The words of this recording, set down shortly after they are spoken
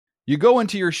You go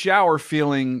into your shower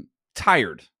feeling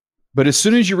tired, but as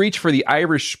soon as you reach for the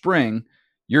Irish Spring,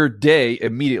 your day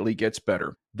immediately gets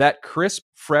better. That crisp,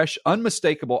 fresh,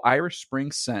 unmistakable Irish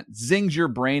Spring scent zings your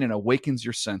brain and awakens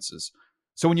your senses.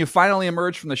 So when you finally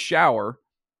emerge from the shower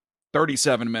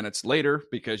 37 minutes later,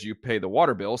 because you pay the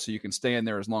water bill so you can stay in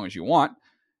there as long as you want,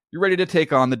 you're ready to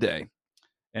take on the day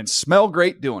and smell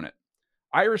great doing it.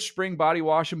 Irish Spring Body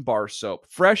Wash and Bar Soap.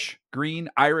 Fresh, green,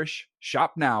 Irish.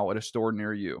 Shop now at a store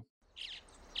near you.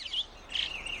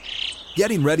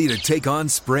 Getting ready to take on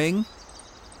spring?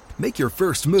 Make your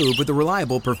first move with the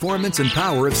reliable performance and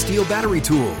power of Steel battery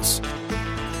tools.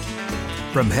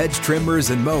 From hedge trimmers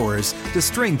and mowers to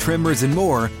string trimmers and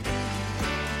more,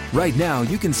 right now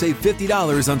you can save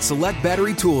 $50 on select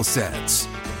battery tool sets.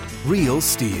 Real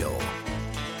Steel.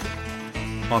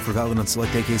 Offer valid on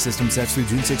select AK system sets through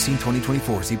June 16,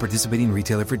 2024. See participating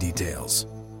retailer for details.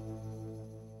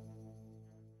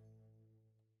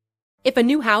 If a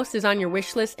new house is on your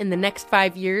wish list in the next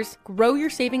 5 years, grow your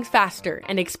savings faster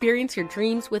and experience your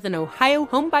dreams with an Ohio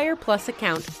Homebuyer Plus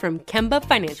account from Kemba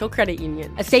Financial Credit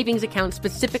Union. A savings account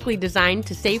specifically designed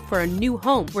to save for a new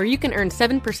home where you can earn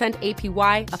 7%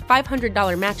 APY, a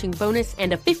 $500 matching bonus,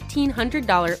 and a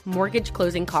 $1,500 mortgage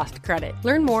closing cost credit.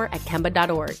 Learn more at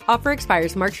Kemba.org. Offer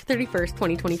expires March 31st,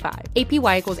 2025.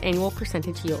 APY equals annual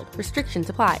percentage yield. Restrictions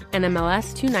apply.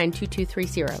 NMLS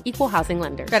 292230. Equal housing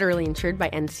lender. Federally insured by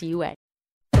NCUA.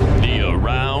 The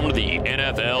Around the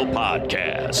NFL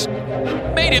podcast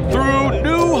made it through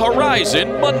New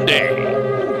Horizon Monday.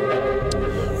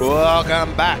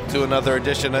 Welcome back to another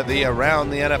edition of the Around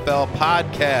the NFL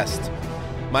podcast.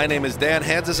 My name is Dan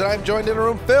Hansis, and I'm joined in a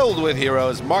room filled with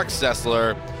heroes Mark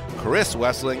Sessler, Chris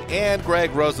Wessling, and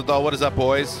Greg Rosenthal. What is up,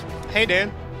 boys? Hey,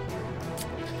 Dan.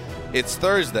 It's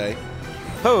Thursday,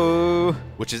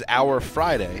 which is our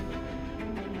Friday.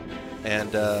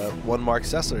 And one Mark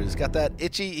Sessler has got that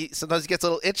itchy. Sometimes he gets a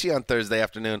little itchy on Thursday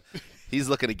afternoon. He's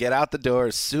looking to get out the door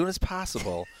as soon as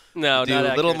possible. No, do not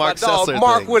accurate. little Mark Sessler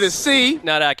Mark things. with a C.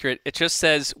 Not accurate. It just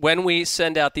says when we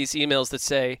send out these emails that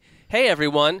say, "Hey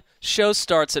everyone, show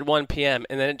starts at 1 p.m."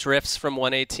 and then it drifts from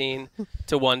 1:18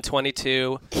 to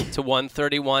 1:22 to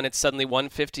 1:31. It's suddenly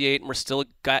 1:58,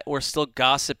 and we're still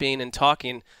gossiping and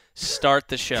talking. Start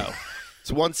the show.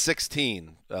 It's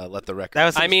 1:16. Let the record.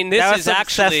 This is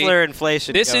actually Sessler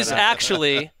inflation. This is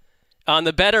actually on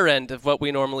the better end of what we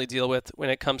normally deal with when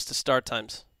it comes to start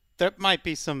times. There might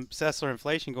be some Sessler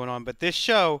inflation going on, but this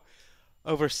show,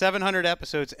 over 700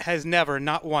 episodes, has never,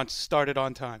 not once, started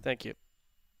on time. Thank you.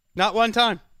 Not one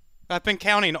time. I've been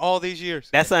counting all these years.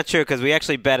 That's not true because we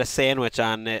actually bet a sandwich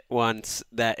on it once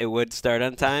that it would start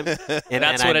on time, and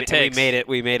that's what it takes.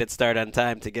 We made it start on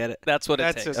time to get it. That's what it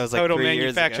That's takes. a was like total 3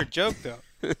 years manufactured ago. joke, though.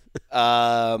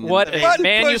 What a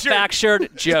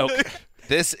manufactured joke.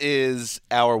 This is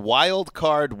our Wild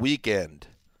Card Weekend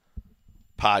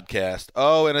podcast.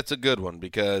 Oh, and it's a good one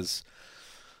because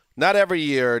not every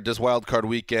year does Wild Card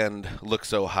Weekend look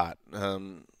so hot.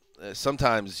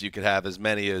 Sometimes you could have as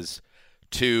many as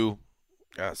two,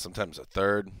 sometimes a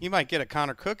third. You might get a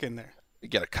Connor Cook in there. You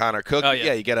get a Connor Cook. Oh,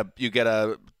 yeah. You get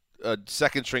a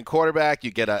second string quarterback.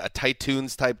 You get a tight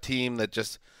tunes type team that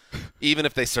just, even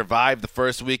if they survive the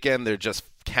first weekend, they're just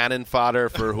cannon fodder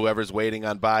for whoever's waiting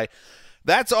on bye.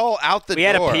 That's all out the door. We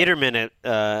had a Peterman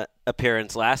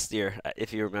appearance last year,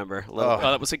 if you remember.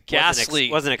 That was a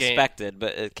ghastly wasn't game. expected,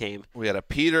 but it came. We had a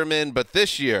Peterman, but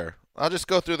this year, I'll just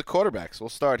go through the quarterbacks. We'll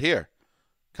start here.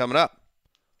 Coming up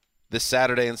this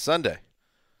Saturday and Sunday,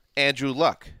 Andrew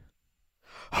Luck.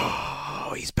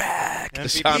 Oh, he's back. MVP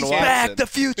Deshaun He's Watson. back, the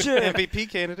future. MVP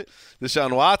candidate.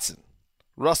 Deshaun Watson.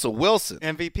 Russell Wilson.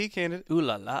 MVP candidate. Ooh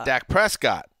la la. Dak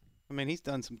Prescott. I mean, he's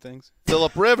done some things.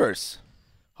 Phillip Rivers.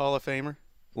 Hall of Famer.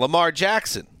 Lamar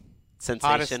Jackson.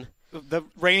 Sensation. The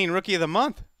reigning rookie of the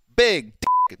month. Big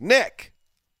Nick.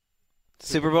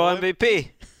 Super Bowl MVP.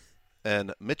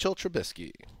 And Mitchell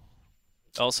Trubisky.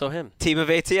 Also him. Team of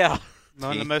ATL.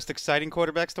 One of the most exciting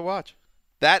quarterbacks to watch.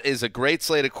 That is a great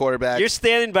slate of quarterbacks. You're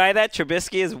standing by that.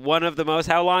 Trubisky is one of the most.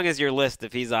 How long is your list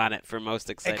if he's on it for most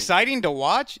exciting? Exciting to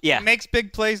watch? Yeah. He makes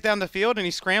big plays down the field, and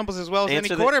he scrambles as well as any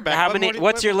quarterback.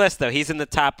 What's your list, though? He's in the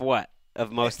top what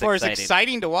of most exciting? exciting? As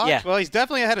exciting to watch? Yeah. Well, he's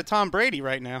definitely ahead of Tom Brady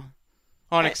right now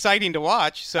on exciting to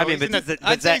watch. So I mean,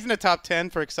 I'd say he's in the top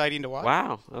 10 for exciting to watch.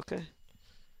 Wow. Okay.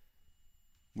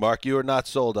 Mark, you are not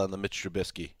sold on the Mitch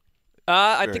Trubisky.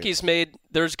 I think he's made.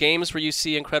 There's games where you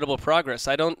see incredible progress.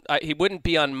 He wouldn't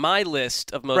be on my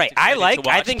list of most. Right. To watch,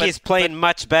 I think he's playing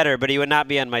much better, but he would not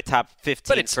be on my top 15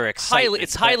 but it's for excitement.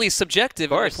 It's highly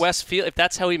subjective. If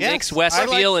that's how he makes Wes I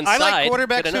feel inside. I like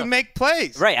quarterbacks who make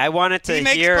plays. Right. I wanted to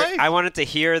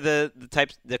hear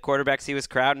plays. the quarterbacks he was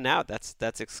crowding out.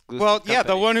 That's exclusive. Well, company. yeah,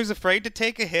 the one who's afraid to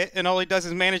take a hit and all he does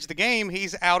is manage the game.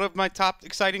 He's out of my top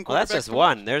exciting quarterbacks. Well, that's just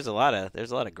one. There's a lot of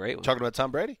great ones. Talking about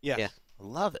Tom Brady? Yeah. Yeah. I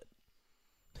love it.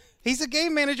 He's a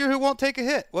game manager who won't take a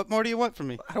hit. What more do you want from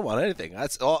me? I don't want anything.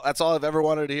 That's all I've ever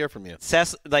wanted to hear from you.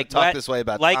 Talk this way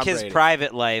about like Tom his Brady.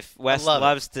 private life. Wes love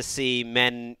loves to see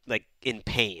men in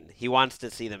pain. He wants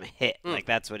to see them hit.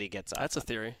 That's what he gets. That's a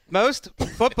theory. Most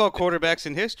football quarterbacks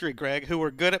in history, Greg, who were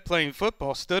good at playing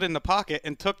football, stood in the pocket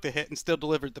and took the hit and still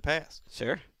delivered the pass.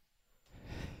 Sure.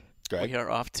 Greg? We are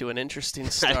off to an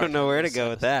interesting start. I don't know where to go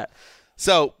with that.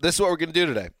 So this is what we're going to do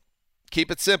today. Keep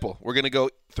it simple. We're going to go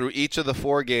through each of the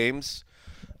 4 games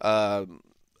in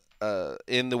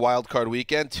the wild card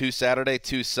weekend, 2 Saturday,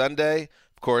 2 Sunday.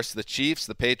 Of course, the Chiefs,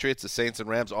 the Patriots, the Saints, and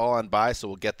Rams all on bye, so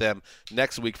we'll get them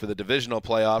next week for the divisional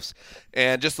playoffs.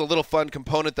 And just a little fun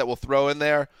component that we'll throw in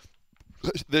there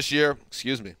this year.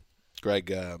 Excuse me.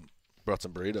 Greg brought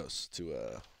some burritos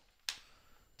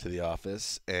to the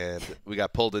office, and we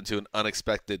got pulled into an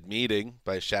unexpected meeting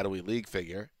by a shadowy league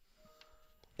figure,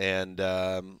 and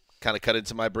kind of cut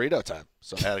into my burrito time.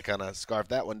 So I had to kind of scarf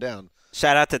that one down.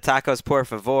 Shout out to Tacos Por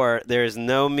Favor. There is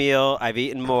no meal I've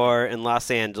eaten more in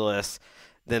Los Angeles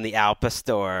than the Al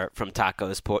Pastor from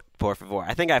Tacos Por Favor.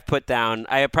 I think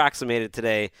I approximated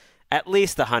today at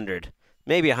least 100,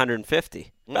 maybe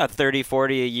 150. About 30,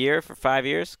 40 a year for 5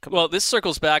 years. Well, this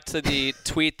circles back to the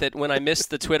tweet that when I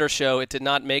missed the Twitter show, it did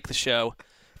not make the show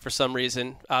for some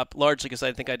reason, largely because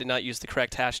I think I did not use the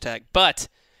correct hashtag. But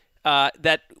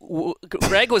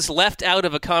Greg was left out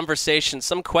of a conversation,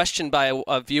 some question by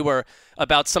a viewer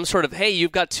about some sort of, hey,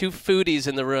 you've got 2 foodies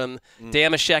in the room,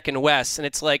 Damashek and Wes. And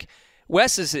it's like,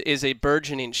 Wes is a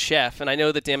burgeoning chef, and I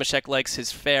know that Damashek likes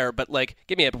his fare, but,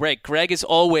 give me a break. Greg is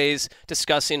always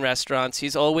discussing restaurants.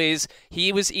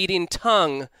 He was eating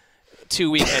tongue 2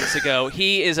 weekends ago.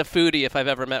 He is a foodie if I've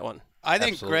ever met one. I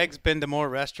think Absolutely. Greg's been to more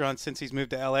restaurants since he's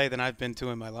moved to L.A. than I've been to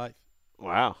in my life.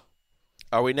 Wow.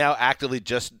 Are we now actively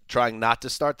just trying not to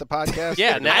start the podcast?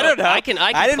 Yeah, now I don't know. I can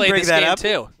didn't play bring this that game up.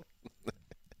 too.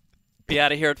 Be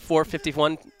out of here at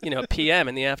 4:51, p.m.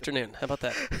 in the afternoon. How about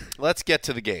that? Let's get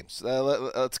to the games.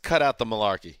 Let's cut out the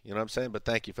malarkey. You know what I'm saying? But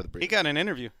thank you for the brief. He got an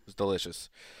interview. It was delicious.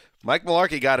 Mike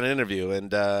Mularkey got an interview,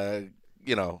 and,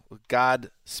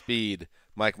 Godspeed,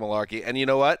 Mike Mularkey. And you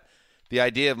know what? The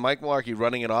idea of Mike Mularkey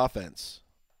running an offense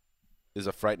is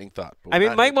a frightening thought.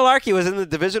 Mike Mularkey was in the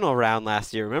divisional round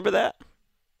last year. Remember that?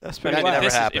 That's pretty That wild.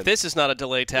 never happened. If this is not a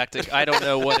delay tactic, I don't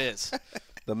know what is.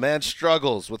 The man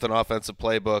struggles with an offensive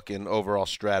playbook and overall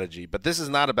strategy. But this is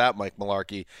not about Mike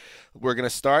Mularkey. We're going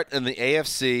to start in the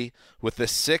AFC with the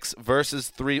 6 versus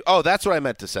 3. Oh, that's what I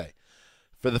meant to say.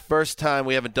 For the first time,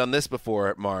 we haven't done this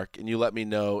before, Mark, and you let me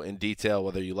know in detail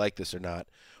whether you like this or not.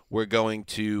 We're going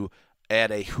to add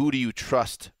a who do you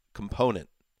trust component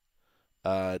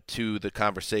to the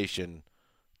conversation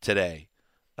today.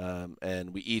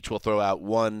 And we each will throw out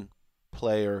one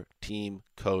player, team,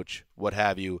 coach, what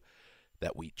have you,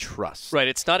 that we trust. Right.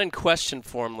 It's not in question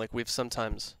form like we've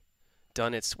sometimes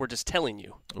done. We're just telling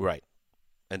you. Right.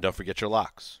 And don't forget your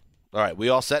locks. All right. We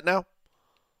all set now?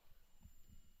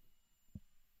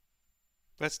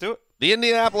 Let's do it. The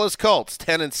Indianapolis Colts,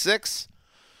 10-6.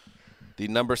 The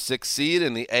number 6 seed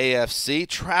in the AFC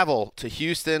travel to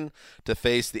Houston to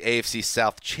face the AFC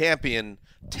South champion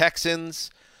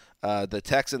Texans. The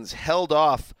Texans held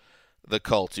off the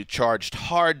Colts, who charged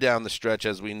hard down the stretch,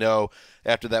 as we know,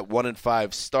 after that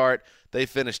 1-5 start. They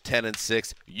finished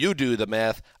 10-6. You do the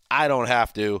math. I don't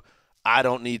have to. I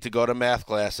don't need to go to math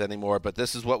class anymore, but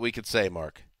this is what we could say,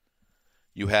 Mark.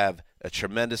 You have a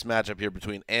tremendous matchup here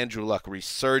between Andrew Luck,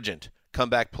 resurgent,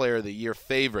 comeback player of the year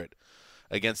favorite,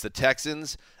 against the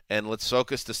Texans. And let's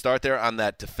focus to start there on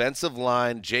that defensive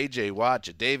line. J.J. Watt,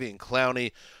 Jadeveon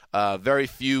Clowney, very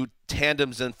few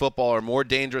tandems in football are more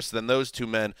dangerous than those two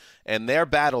men. And their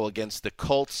battle against the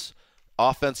Colts'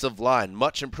 offensive line,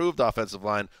 much improved offensive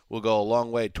line, will go a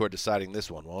long way toward deciding this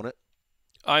one, won't it?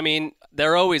 I mean,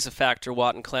 they're always a factor,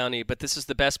 Watt and Clowney, but this is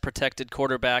the best protected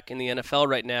quarterback in the NFL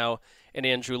right now in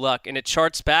Andrew Luck. And it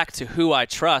charts back to who I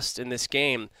trust in this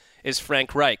game is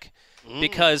Frank Reich.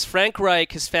 Because Frank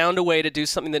Reich has found a way to do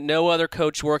something that no other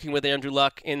coach working with Andrew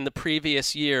Luck in the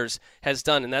previous years has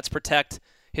done, and that's protect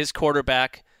his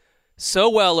quarterback so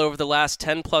well over the last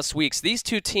 10-plus weeks. These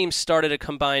two teams started a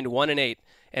combined 1-8,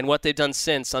 and what they've done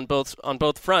since on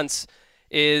both fronts,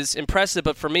 is impressive,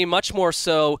 but for me, much more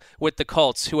so with the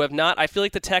Colts, who have not. I feel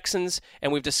like the Texans,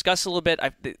 and we've discussed a little bit,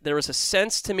 there was a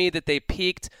sense to me that they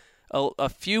peaked a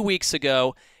few weeks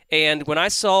ago. And when I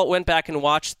went back and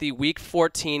watched the Week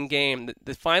 14 game,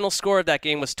 the final score of that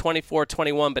game was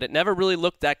 24-21, but it never really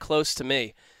looked that close to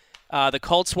me. The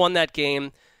Colts won that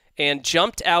game and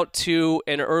jumped out to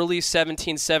an early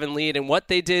 17-7 lead. And what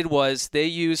they did was they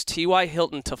used T.Y.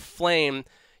 Hilton to flame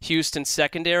Houston's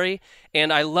secondary.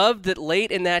 And I loved that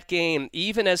late in that game,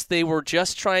 even as they were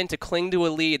just trying to cling to a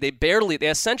lead, they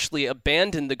essentially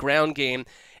abandoned the ground game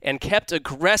and kept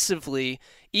aggressively,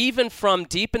 even from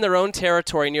deep in their own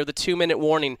territory near the 2-minute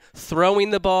warning,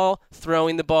 throwing the ball,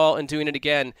 and doing it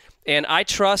again. And I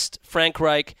trust Frank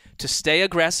Reich to stay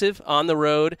aggressive on the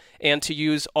road and to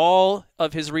use all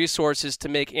of his resources to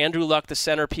make Andrew Luck the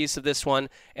centerpiece of this one.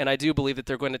 And I do believe that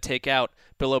they're going to take out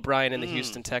Bill O'Brien and the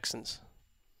Houston Texans.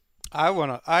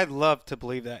 I'd love to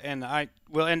believe that, and I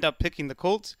will end up picking the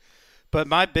Colts. But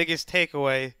my biggest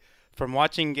takeaway from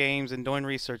watching games and doing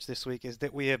research this week is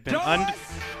that we have been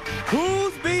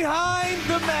Who's behind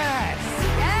the mask?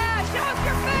 Yeah, show us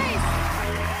your face.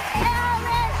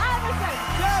 Allen Iverson.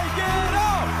 Take it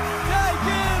off. Take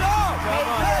it off. Come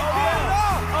on. Take it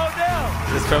off. Odell.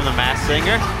 This is from the Masked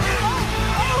Singer.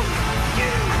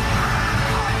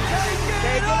 Take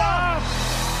it off.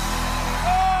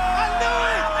 I knew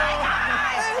it. Oh my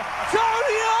God.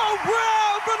 Antonio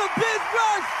Brown from the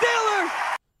Pittsburgh Steelers.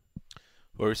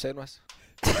 What were you saying, Wes?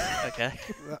 Okay.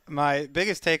 My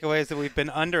biggest takeaway is that we've been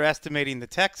underestimating the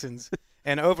Texans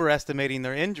and overestimating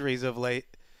their injuries of late.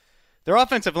 Their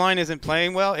offensive line isn't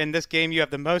playing well. In this game, you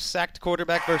have the most sacked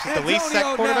quarterback versus the least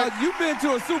sacked quarterback. Now, you've been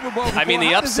to a Super Bowl before. I mean,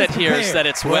 the upset here is that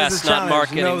it's Wes, not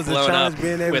Mark, getting blown up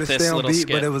with this little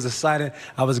skit. But it was exciting.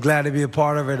 I was glad to be a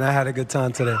part of it, and I had a good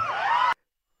time today.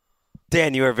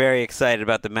 Dan, you were very excited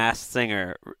about the Masked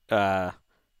Singer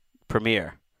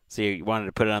premiere. So you wanted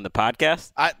to put it on the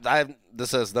podcast?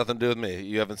 This has nothing to do with me.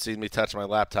 You haven't seen me touch my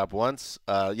laptop once.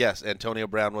 Yes, Antonio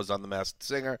Brown was on The Masked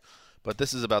Singer, but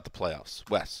this is about the playoffs.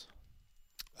 Wes.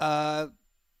 I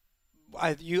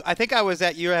think I was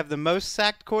at you have the most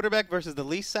sacked quarterback versus the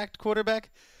least sacked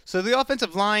quarterback. So the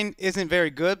offensive line isn't very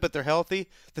good, but they're healthy.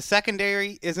 The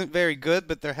secondary isn't very good,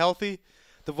 but they're healthy.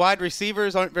 The wide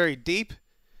receivers aren't very deep.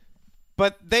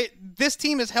 But this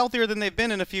team is healthier than they've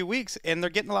been in a few weeks, and they're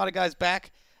getting a lot of guys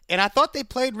back. And I thought they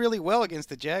played really well against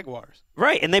the Jaguars.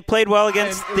 Right, and they played well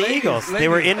against the Eagles. They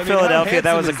were in Philadelphia.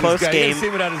 That was a close game. You see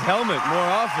him without his helmet more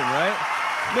often, right?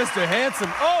 Mr.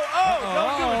 Handsome.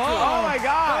 Don't do it to him. Oh, my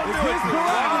God.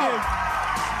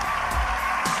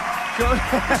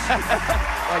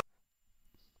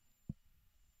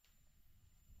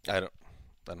 I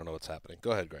don't know what's happening.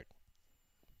 Go ahead, Greg.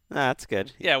 That's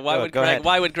good. Yeah, why would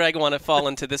Greg want to fall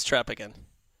into this trap again?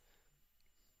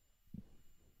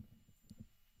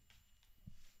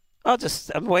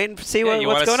 I'm waiting to see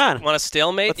what's going on. Want a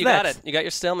stalemate? What's you next? got it. You got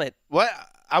your stalemate. What?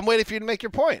 I'm waiting for you to make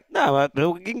your point. No,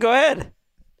 you can go ahead.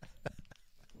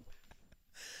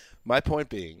 My point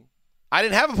being, I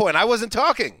didn't have a point. I wasn't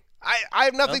talking. I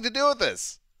have nothing to do with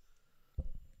this.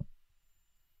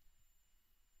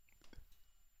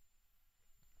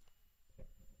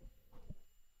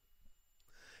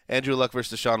 Andrew Luck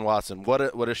versus Deshaun Watson. What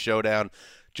a showdown.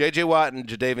 J.J. Watt and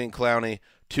Jadeveon Clowney,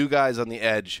 two guys on the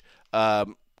edge.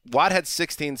 Watt had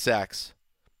 16 sacks,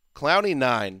 Clowney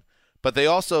 9, but they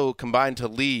also combined to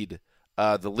lead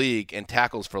the league in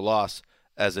tackles for loss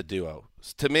as a duo.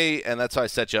 To me, and that's how I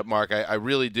set you up, Mark, I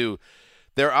really do.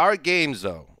 There are games,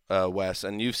 though, Wes,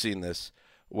 and you've seen this,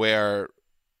 where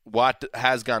Watt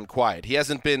has gone quiet. He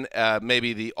hasn't been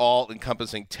maybe the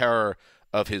all-encompassing terror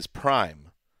of his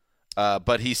prime,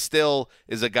 but he still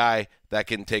is a guy that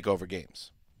can take over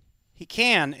games. He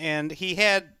can, and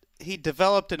he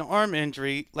developed an arm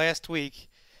injury last week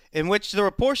in which there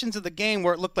were portions of the game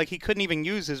where it looked like he couldn't even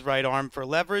use his right arm for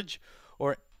leverage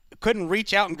or couldn't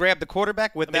reach out and grab the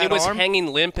quarterback with that arm. He was hanging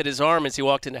limp at his arm as he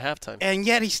walked into halftime. And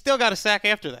yet he still got a sack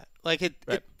after that.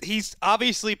 He's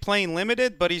obviously playing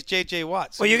limited, but he's J.J.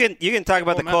 Watt. So well, you can talk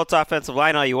about the Colts offensive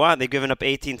line all you want. They've given up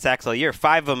 18 sacks all year.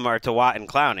 5 of them are to Watt and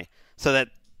Clowney. So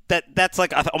that's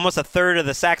like almost a third of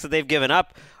the sacks that they've given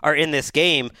up are in this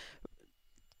game.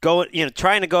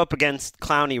 Trying to go up against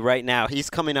Clowney right now.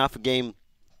 He's coming off a game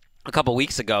a couple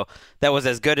weeks ago that was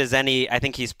as good as any I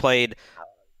think he's played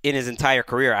in his entire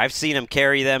career. I've seen him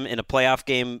carry them in a playoff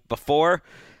game before.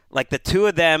 Like the two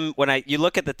of them, when you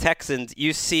look at the Texans,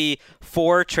 you see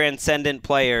 4 transcendent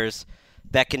players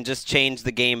that can just change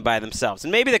the game by themselves.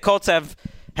 And maybe the Colts have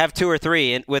have 2 or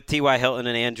 3 with T.Y. Hilton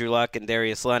and Andrew Luck and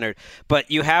Darius Leonard. But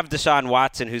you have Deshaun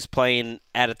Watson, who's playing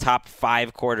at a top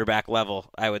 5 quarterback level,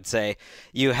 I would say.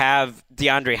 You have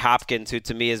DeAndre Hopkins, who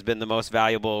to me has been the most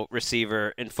valuable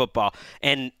receiver in football.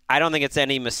 And I don't think it's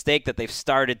any mistake that they've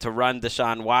started to run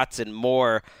Deshaun Watson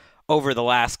more over the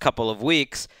last couple of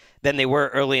weeks than they were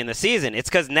early in the season. It's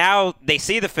because now they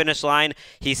see the finish line.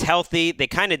 He's healthy. They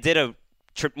kind of did a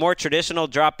more traditional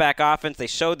drop-back offense. They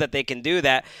showed that they can do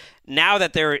that. Now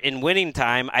that they're in winning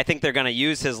time, I think they're going to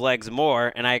use his legs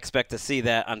more, and I expect to see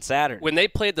that on Saturday. When they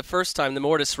played the first time, the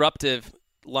more disruptive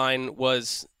line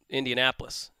was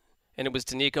Indianapolis. And it was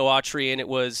Danico Autry, and it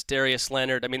was Darius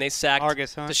Leonard. I mean, they sacked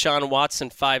Deshaun Watson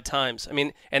 5 times. I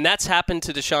mean, and that's happened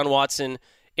to Deshaun Watson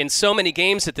in so many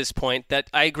games at this point that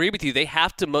I agree with you. They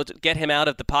have to get him out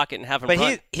of the pocket and have him run.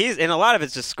 But he's and a lot of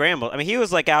it's just scrambled. I mean, he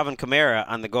was like Alvin Kamara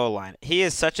on the goal line. He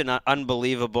is such an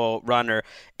unbelievable runner,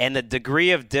 and the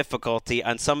degree of difficulty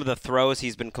on some of the throws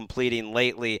he's been completing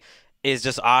lately is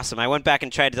just awesome. I went back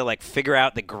and tried to figure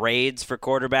out the grades for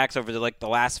quarterbacks over the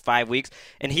last 5 weeks,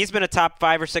 and he's been a top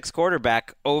 5 or 6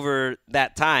 quarterback over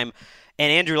that time.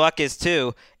 And Andrew Luck is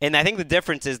too. And I think the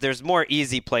difference is there's more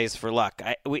easy plays for Luck.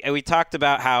 We talked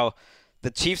about how the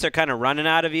Chiefs are kind of running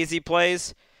out of easy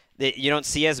plays. You don't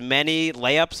see as many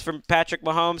layups from Patrick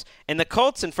Mahomes. And the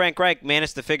Colts and Frank Reich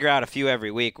managed to figure out a few every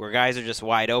week where guys are just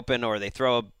wide open or they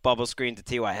throw a bubble screen to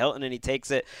T.Y. Hilton and he takes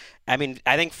it. I mean,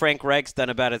 I think Frank Reich's done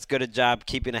about as good a job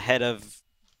keeping ahead of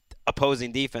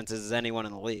opposing defenses as anyone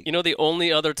in the league. You know the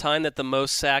only other time that the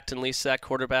most sacked and least sacked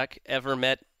quarterback ever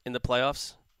met in the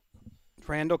playoffs?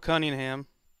 Randall Cunningham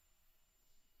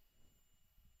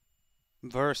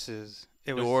versus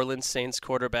New Orleans Saints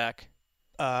quarterback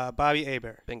Bobby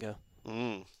Hebert. Bingo.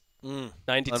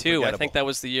 92. I think that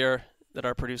was the year that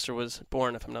our producer was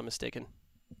born, if I'm not mistaken.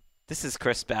 This is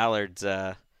Chris Ballard's.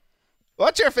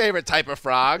 What's your favorite type of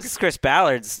frog? This is Chris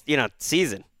Ballard's,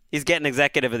 season. He's getting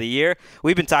Executive of the Year.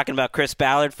 We've been talking about Chris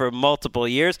Ballard for multiple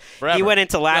years. Forever. He went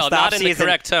into last not offseason, in the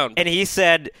correct tone. And he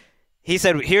said,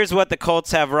 here's what the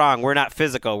Colts have wrong. We're not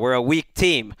physical. We're a weak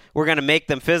team. We're going to make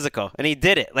them physical. And he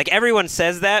did it. Everyone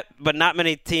says that, but not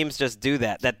many teams just do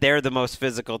that they're the most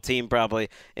physical team probably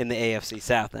in the AFC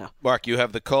South now. Mark, you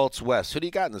have the Colts West. Who do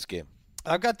you got in this game?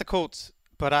 I've got the Colts,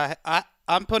 but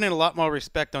I'm putting a lot more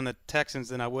respect on the Texans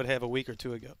than I would have a week or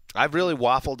two ago. I've really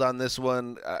waffled on this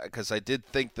one because I did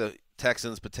think the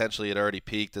Texans potentially had already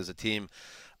peaked as a team.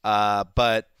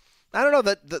 But I don't know.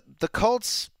 The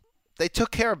Colts – they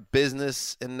took care of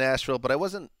business in Nashville, but I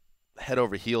wasn't head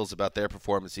over heels about their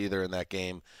performance either in that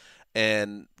game.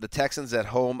 And the Texans at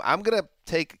home, I'm going to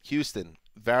take Houston.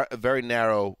 A very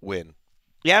narrow win.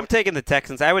 Yeah, I'm taking the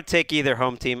Texans. I would take either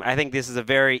home team. I think this is a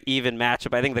very even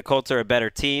matchup. I think the Colts are a better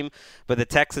team, but the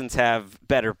Texans have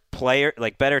better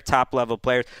better top-level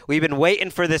players. We've been waiting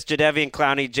for this Jadeveon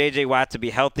Clowney, J.J. Watt to be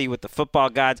healthy with the football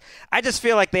gods. I just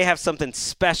feel like they have something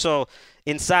special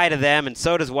inside of them, and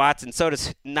so does Watson, so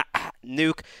does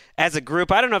Nuke as a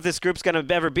group. I don't know if this group's going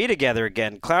to ever be together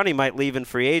again. Clowney might leave in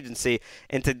free agency,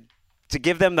 and to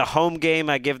give them the home game,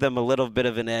 I give them a little bit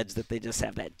of an edge that they just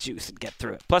have that juice and get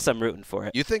through it. Plus, I'm rooting for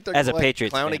it. You think they're as a going to let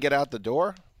Patriots Clowney fan. get out the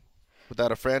door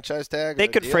without a franchise tag? They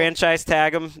could franchise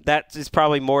tag him. That is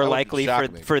probably more likely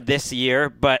for this year.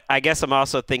 But I guess I'm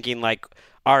also thinking,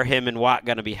 are him and Watt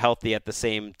going to be healthy at the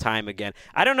same time again?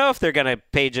 I don't know if they're going to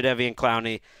pay Jadeveon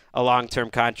Clowney a long-term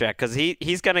contract because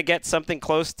he's going to get something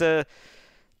close to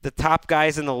the top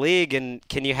guys in the league, and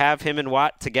can you have him and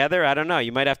Watt together? I don't know.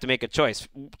 You might have to make a choice.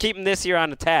 Keep him this year on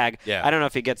the tag. Yeah. I don't know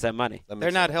if he gets that money. They're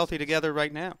not healthy together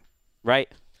right now. Right.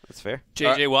 That's fair.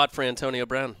 J.J. Watt for Antonio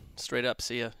Brown. Straight up.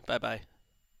 See ya. Bye-bye.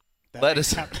 Let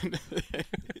us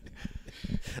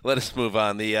move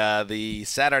on. The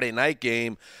Saturday night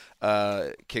game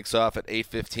kicks off at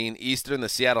 8:15 Eastern. The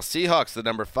Seattle Seahawks, the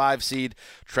number 5 seed,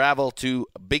 travel to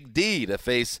Big D to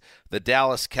face the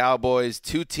Dallas Cowboys.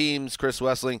 Two teams, Chris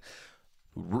Wessling,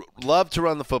 who love to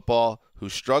run the football, who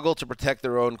struggle to protect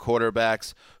their own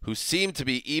quarterbacks, who seem to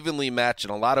be evenly matched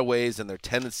in a lot of ways, and their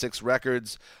 10-6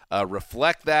 records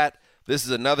reflect that. This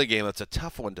is another game that's a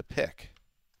tough one to pick.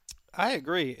 I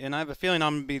agree, and I have a feeling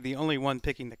I'm going to be the only one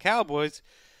picking the Cowboys.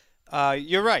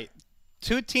 You're right.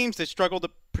 Two teams that struggle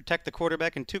to protect the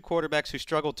quarterback and two quarterbacks who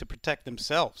struggle to protect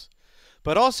themselves.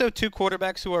 But also two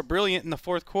quarterbacks who are brilliant in the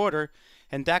fourth quarter,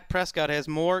 and Dak Prescott has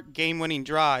more game-winning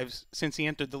drives since he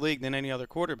entered the league than any other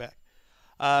quarterback.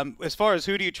 As far as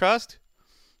who do you trust,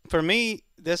 for me,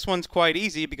 this one's quite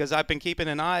easy because I've been keeping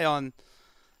an eye on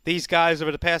these guys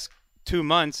over the past 2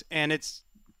 months, and it's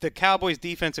the Cowboys'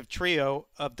 defensive trio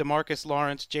of DeMarcus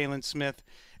Lawrence, Jalen Smith,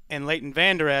 and Leighton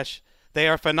Vander Esch. They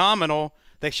are phenomenal.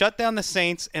 They shut down the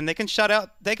Saints, and they can shut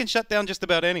down just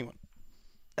about anyone.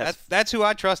 That's who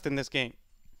I trust in this game.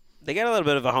 They get a little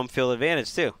bit of a home field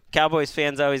advantage too. Cowboys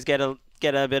fans always get a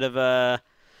bit of a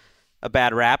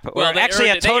bad rap. Well, they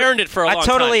earned it for a long time.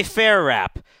 Totally fair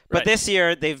rap. But Right. this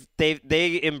year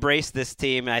they embraced this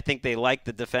team, and I think they like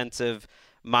the defensive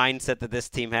mindset that this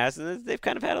team has, and they've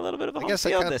kind of had a little bit of a home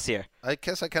field this year. I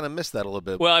guess I kind of missed that a little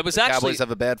bit. Well, it was the actually Cowboys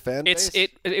have a bad fan base.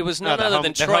 It was none the other home-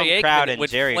 than the Troy home crowd Aikman in would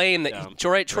Jerry flame that. Dome.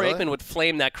 Troy Really? Aikman would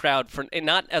flame that crowd for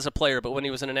not as a player, but when he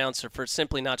was an announcer for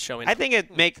simply not showing. I up. think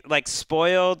it makes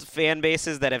spoiled fan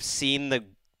bases that have seen the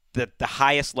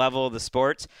highest level of the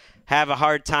sports have a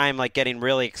hard time getting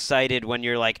really excited when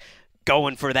you're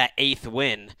going for that 8th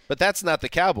win. But that's not the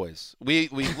Cowboys. We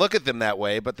look at them that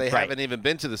way, but they haven't even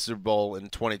been to the Super Bowl in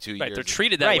 22 Right, years. they're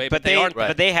treated that way, but they aren't.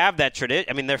 But they have that tradition.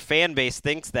 I mean, their fan base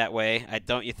thinks that way.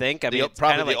 Don't you think? I mean, it's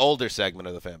probably kinda the older segment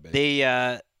of the fan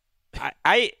base.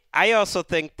 I also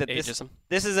think that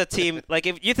this is a team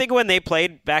if you think when they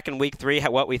played back in Week 3,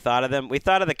 what we thought of them, we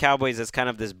thought of the Cowboys as kind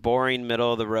of this boring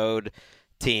middle of the road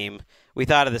team. We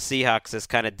thought of the Seahawks as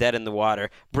kind of dead in the water.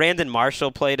 Brandon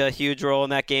Marshall played a huge role in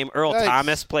that game. Earl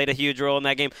Thomas played a huge role in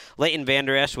that game. Leighton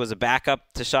Vander Esch was a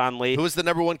backup to Sean Lee. Who was the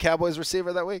number 1 Cowboys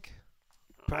receiver that week?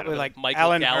 Probably Michael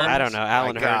Allen Gallup. I don't know.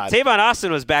 Allen Hurd. God. Tavon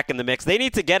Austin was back in the mix. They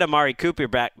need to get Amari Cooper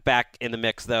back in the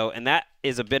mix, though, and that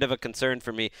is a bit of a concern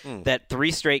for me. That 3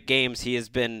 straight games he has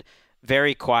been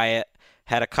very quiet.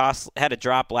 Had a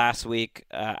drop last week.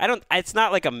 It's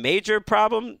not like a major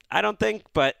problem, I don't think,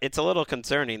 but it's a little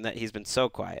concerning that he's been so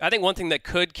quiet. I think one thing that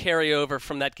could carry over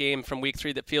from that game from Week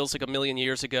 3 that feels like a million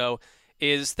years ago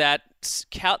is that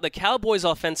the Cowboys'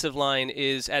 offensive line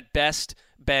is at best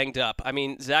banged up. I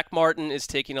mean, Zach Martin is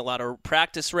taking a lot of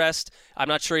practice rest. I'm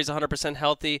not sure he's 100%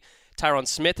 healthy. Tyron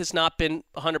Smith has not been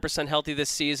 100% healthy this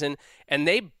season, and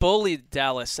they bullied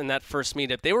Dallas in that first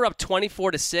meetup. They were up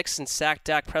 24-6 and sacked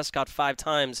Dak Prescott 5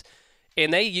 times,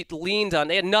 and they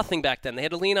had nothing back then. They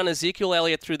had to lean on Ezekiel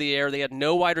Elliott through the air. They had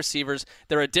no wide receivers.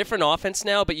 They're a different offense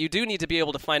now, but you do need to be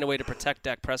able to find a way to protect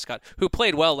Dak Prescott, who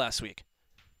played well last week.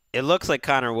 It looks like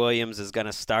Connor Williams is going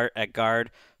to start at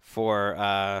guard for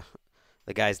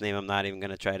the guy's name I'm not even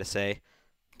going to try to say.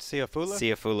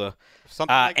 Siafula.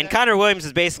 Something like and that? Connor Williams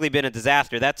has basically been a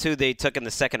disaster. That's who they took in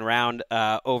the second round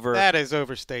over. That is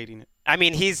overstating it. I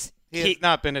mean, He has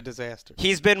not been a disaster.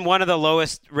 He's been one of the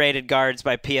lowest rated guards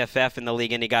by PFF in the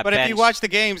league, and he got But benched. if you watch the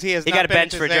games, he got not been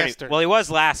benched a for Journey. disaster. Well, he was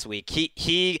last week.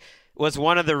 He was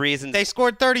one of the reasons. They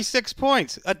scored 36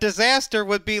 points. A disaster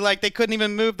would be like they couldn't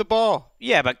even move the ball.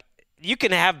 Yeah, but you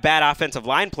can have bad offensive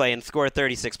line play and score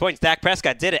 36 points. Dak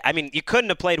Prescott did it. I mean, you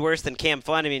couldn't have played worse than Cam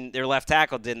Fleming, their left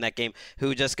tackle, did in that game,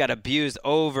 who just got abused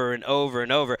over and over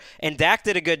and over. And Dak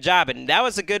did a good job, and that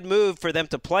was a good move for them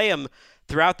to play him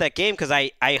throughout that game, because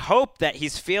I hope that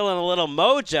he's feeling a little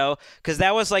mojo, because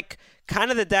that was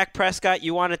kind of the Dak Prescott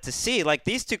you wanted to see.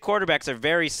 These two quarterbacks are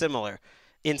very similar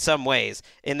in some ways,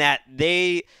 in that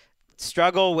they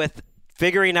struggle with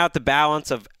figuring out the balance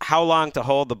of how long to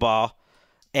hold the ball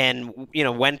and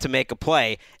when to make a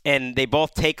play, and they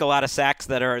both take a lot of sacks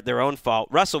that are their own fault.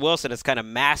 Russell Wilson has kind of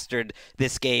mastered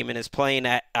this game and is playing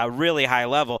at a really high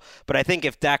level, but I think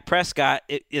if Dak Prescott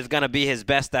is going to be his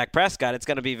best Dak Prescott, it's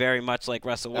going to be very much like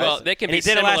Russell Wilson. Well, they can and be he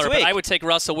did similar, it last but week. I would take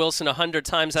Russell Wilson 100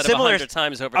 times out of 100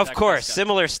 times over Of Dak course, Prescott.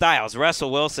 similar styles.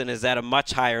 Russell Wilson is at a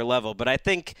much higher level, but I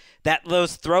think that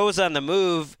those throws on the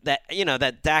move that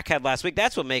that Dak had last week,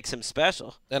 that's what makes him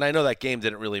special. And I know that game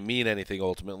didn't really mean anything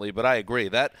ultimately, but I agree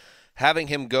that having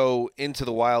him go into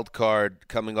the wild card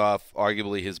coming off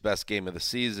arguably his best game of the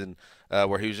season,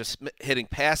 where he was just hitting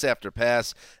pass after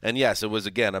pass, and yes, it was,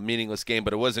 again, a meaningless game,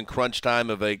 but it wasn't crunch time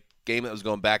of a game that was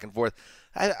going back and forth.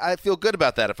 I feel good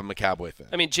about that if I'm a Cowboy fan.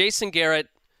 I mean, Jason Garrett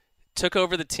took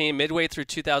over the team midway through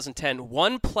 2010,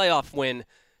 one playoff win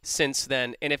since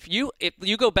then, and if you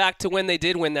go back to when they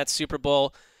did win that Super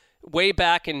Bowl, way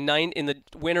back in the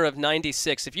winter of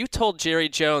 96, if you told Jerry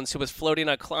Jones, who was floating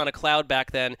on a cloud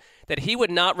back then, that he would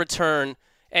not return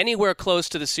anywhere close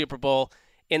to the Super Bowl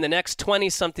in the next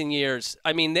 20-something years,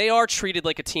 I mean, they are treated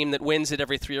like a team that wins it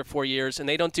every 3 or 4 years, and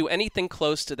they don't do anything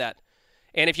close to that.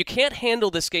 And if you can't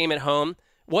handle this game at home,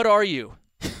 what are you?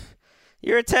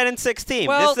 You're a 10-6 team.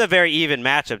 Well, this is a very even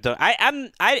matchup.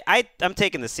 I'm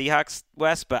taking the Seahawks,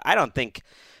 Wes, but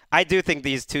I do think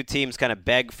these two teams kind of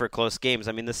beg for close games.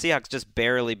 I mean, the Seahawks just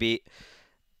barely beat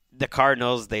the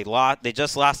Cardinals. They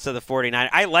just lost to the 49ers.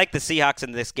 I like the Seahawks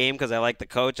in this game because I like the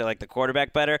coach. I like the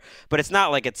quarterback better. But it's not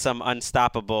like it's some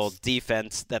unstoppable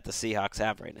defense that the Seahawks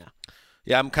have right now.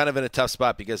 Yeah, I'm kind of in a tough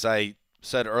spot because I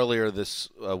said earlier this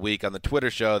week on the Twitter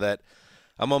show that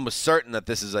I'm almost certain that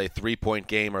this is a 3-point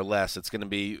game or less. It's going to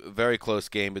be a very close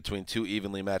game between two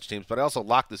evenly matched teams. But I also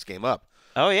locked this game up.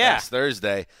 Oh, yeah. Last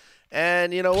Thursday.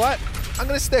 And you know what? I'm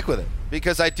going to stick with it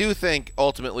because I do think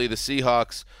ultimately the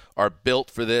Seahawks are built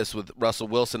for this with Russell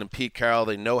Wilson and Pete Carroll.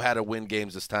 They know how to win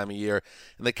games this time of year.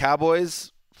 And the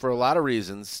Cowboys, for a lot of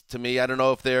reasons, to me, I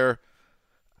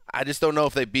just don't know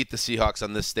if they beat the Seahawks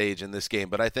on this stage in this game.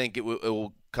 But I think it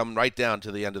will come right down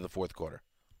to the end of the fourth quarter.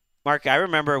 Mark, I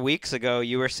remember weeks ago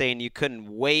you were saying you couldn't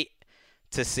wait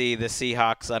to see the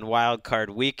Seahawks on Wild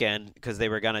Card Weekend because they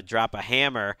were going to drop a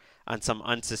hammer on some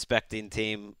unsuspecting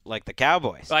team like the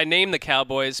Cowboys. I named the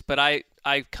Cowboys, but I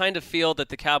kind of feel that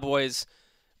the Cowboys,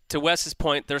 to Wes's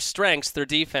point, their strengths, their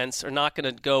defense, are not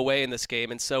going to go away in this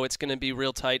game, and so it's going to be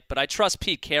real tight. But I trust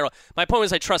Pete Carroll. My point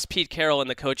was I trust Pete Carroll and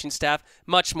the coaching staff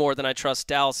much more than I trust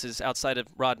Dallas's outside of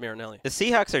Rod Marinelli. The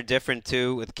Seahawks are different,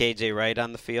 too, with K.J. Wright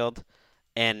on the field,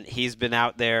 and he's been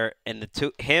out there, and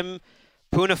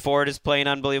Poona Ford is playing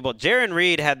unbelievable. Jaron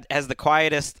Reed has the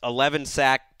quietest 11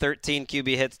 sack, 13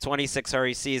 QB hits, 26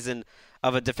 hurry season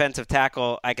of a defensive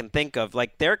tackle I can think of.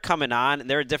 Like, they're coming on, and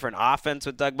they're a different offense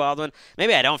with Doug Baldwin.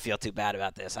 Maybe I don't feel too bad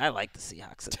about this. I like the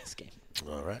Seahawks in this game.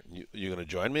 All right. You going to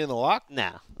join me in the lock?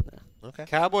 No. Okay.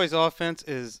 Cowboys offense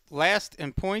is last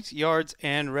in points, yards,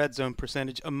 and red zone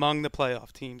percentage among the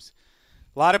playoff teams.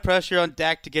 A lot of pressure on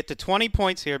Dak to get to 20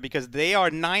 points here because they are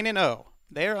 9-0.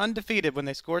 They are undefeated when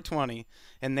they score 20,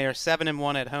 and they are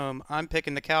 7-1 at home. I'm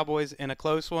picking the Cowboys in a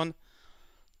close one,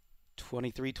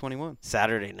 23-21.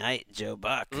 Saturday night, Joe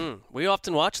Buck. We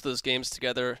often watch those games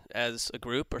together as a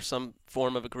group or some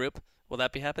form of a group. Will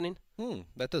that be happening?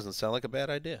 That doesn't sound like a bad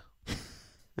idea.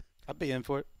 I'd be in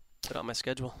for it. Put on my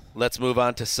schedule. Let's move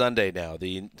on to Sunday now.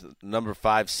 The number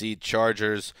 5 seed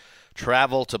Chargers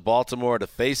travel to Baltimore to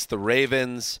face the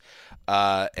Ravens,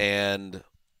 and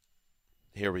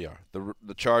here we are.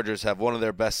 The Chargers have one of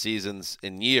their best seasons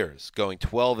in years, going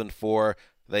 12-4.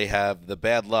 They have the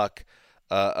bad luck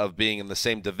of being in the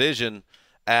same division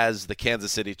as the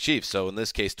Kansas City Chiefs. So in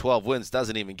this case, 12 wins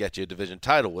doesn't even get you a division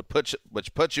title,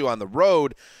 which puts you on the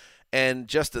road. And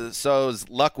just so as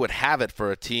luck would have it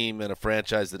for a team and a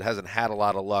franchise that hasn't had a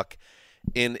lot of luck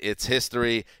in its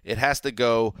history, it has to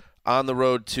go on the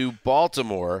road to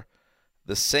Baltimore,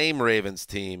 the same Ravens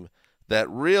team that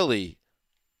really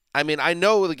 – I mean, I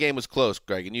know the game was close,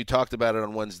 Greg, and you talked about it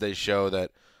on Wednesday's show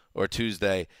or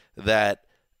Tuesday that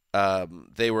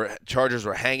Chargers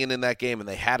were hanging in that game and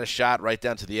they had a shot right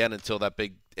down to the end until that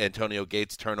big Antonio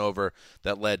Gates turnover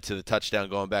that led to the touchdown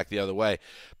going back the other way.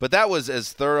 But that was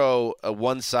as thorough a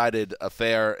one-sided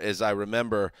affair as I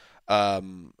remember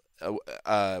when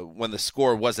the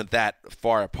score wasn't that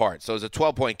far apart. So it was a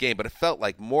 12-point game, but it felt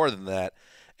like more than that.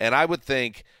 And I would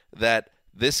think that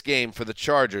this game for the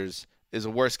Chargers is a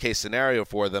worst-case scenario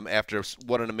for them after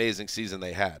what an amazing season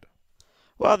they had.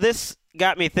 Well, this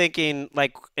got me thinking,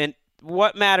 like, and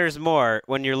what matters more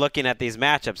when you're looking at these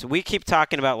matchups? We keep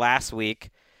talking about last week,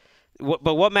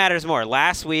 but what matters more,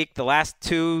 last week, the last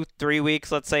 2-3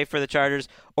 weeks, let's say, for the Chargers,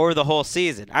 or the whole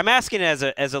season? I'm asking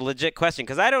it as a legit question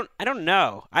because I don't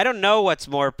know. I don't know what's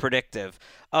more predictive.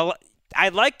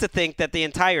 I'd like to think that the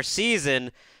entire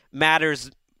season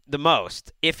matters the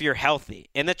most if you're healthy,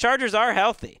 and the Chargers are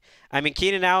healthy. I mean,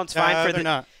 Keenan Allen's fine for they're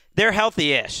not. They're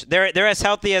healthy-ish. They're as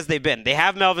healthy as they've been. They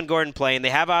have Melvin Gordon playing. They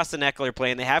have Austin Eckler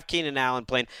playing. They have Keenan Allen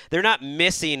playing. They're not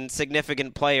missing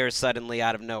significant players suddenly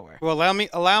out of nowhere. Well,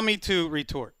 allow me to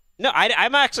retort. No,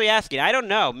 I'm actually asking. I don't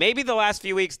know. Maybe the last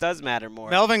few weeks does matter more.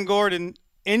 Melvin Gordon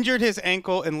injured his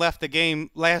ankle and left the game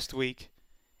last week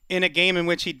in a game in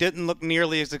which he didn't look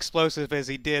nearly as explosive as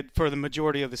he did for the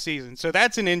majority of the season. So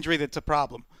that's an injury that's a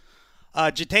problem.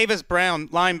 Jatavis Brown,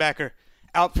 linebacker,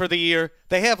 out for the year.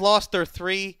 They have lost their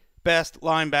 3 best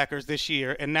linebackers this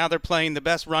year, and now they're playing the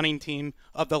best running team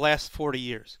of the last 40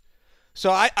 years.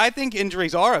 So I think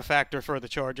injuries are a factor for the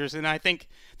Chargers, and I think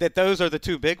that those are the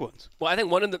 2 big ones. Well, I think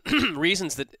one of the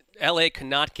reasons that L.A. could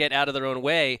not get out of their own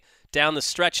way down the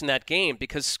stretch in that game,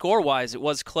 because score-wise it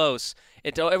was close.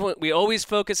 We always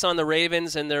focus on the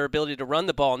Ravens and their ability to run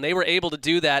the ball, and they were able to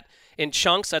do that in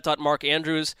chunks. I thought Mark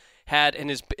Andrews had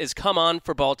and is come on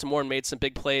for Baltimore and made some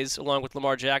big plays along with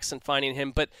Lamar Jackson finding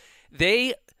him. But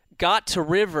they got to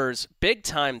Rivers big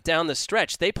time down the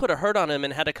stretch. They put a hurt on him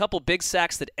and had a couple big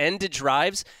sacks that ended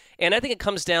drives. And I think it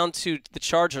comes down to the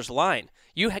Chargers line.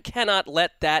 You cannot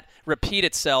let that repeat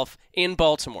itself in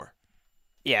Baltimore.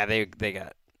 Yeah, they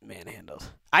got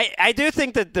manhandled. I do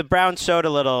think that the Browns showed a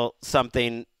little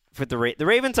something for the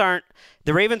Ravens.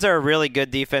 The Ravens are a really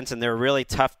good defense, and they're a really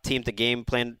tough team to game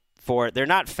plan for. They're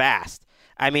not fast.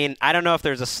 I mean, I don't know if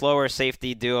there's a slower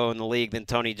safety duo in the league than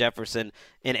Tony Jefferson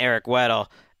and Eric Weddle.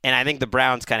 And I think the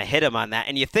Browns kind of hit him on that.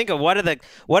 And you think of what do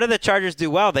the Chargers do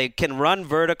well? They can run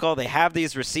vertical. They have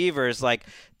these receivers. Like,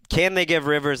 can they give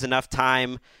Rivers enough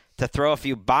time to throw a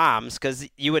few bombs? Because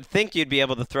you would think you'd be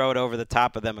able to throw it over the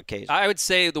top of them occasionally. I would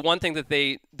say the one thing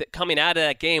that coming out of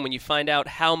that game, when you find out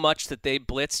how much that they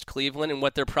blitzed Cleveland and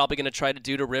what they're probably going to try to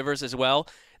do to Rivers as well,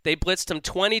 they blitzed him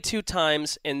 22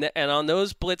 times, and on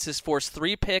those blitzes forced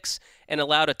 3 picks and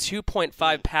allowed a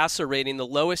 2.5 passer rating, the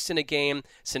lowest in a game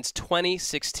since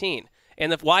 2016.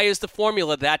 And why is the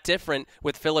formula that different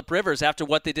with Phillip Rivers after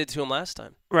what they did to him last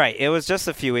time? Right. It was just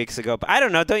a few weeks ago. But I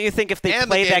don't know. Don't you think if they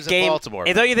played that game, Baltimore,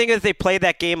 and don't you think if they played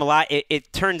that game a lot,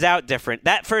 it turns out different?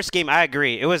 That first game, I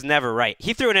agree, it was never right.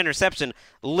 He threw an interception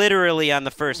literally on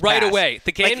the first right pass. away.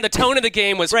 The game, the tone of the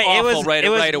game was right, awful. It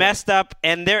was away. messed up,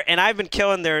 and I've been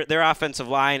killing their offensive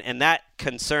line, and that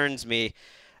concerns me.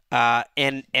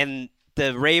 And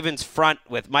the Ravens front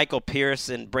with Michael Pierce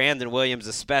and Brandon Williams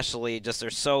especially just are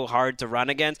so hard to run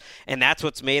against, and that's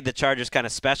what's made the Chargers kind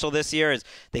of special this year is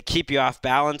they keep you off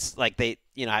balance. Like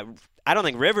I don't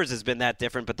think Rivers has been that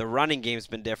different, but the running game's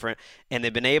been different, and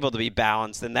they've been able to be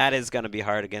balanced, and that is going to be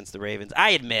hard against the Ravens. I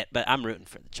admit, but I'm rooting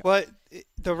for the Chargers. Well,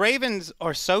 the Ravens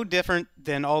are so different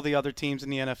than all the other teams in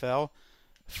the NFL,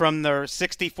 from their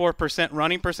 64%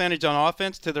 running percentage on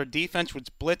offense to their defense, which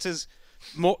blitzes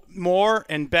more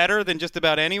and better than just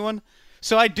about anyone.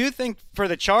 So I do think for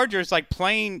the Chargers, like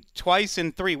playing twice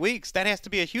in 3 weeks, that has to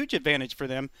be a huge advantage for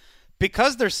them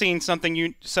because they're seeing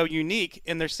something so unique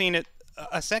and they're seeing it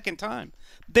a second time.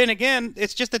 Then again,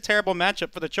 it's just a terrible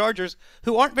matchup for the Chargers,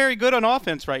 who aren't very good on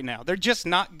offense right now. They're just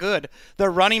not good.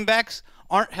 Their running backs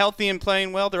aren't healthy and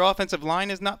playing well. Their offensive line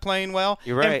is not playing well.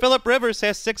 You're right. And Phillip Rivers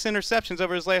has 6 interceptions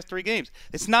over his last 3 games.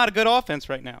 It's not a good offense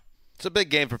right now. It's a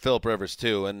big game for Phillip Rivers,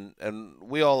 too, and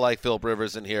we all like Phillip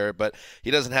Rivers in here, but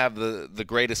he doesn't have the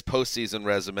greatest postseason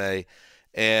resume.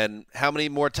 And how many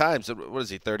more times, what is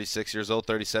he, 36 years old,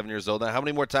 37 years old now? How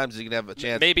many more times is he going to have a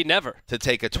chance Maybe never. to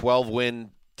take a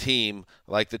 12-win team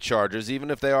like the Chargers,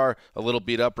 even if they are a little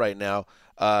beat up right now,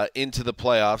 into the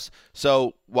playoffs?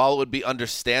 So while it would be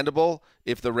understandable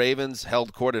if the Ravens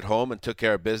held court at home and took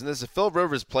care of business, if Phillip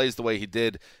Rivers plays the way he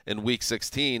did in Week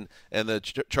 16 and the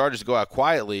Chargers go out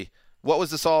quietly, what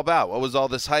was this all about? What was all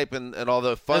this hype and all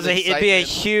the fun? It'd be a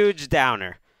huge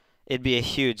downer. It'd be a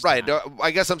huge downer.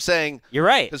 I guess I'm saying you're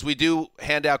right, because we do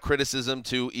hand out criticism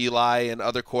to Eli and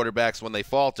other quarterbacks when they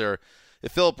falter.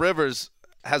 If Phillip Rivers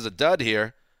has a dud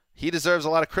here, he deserves a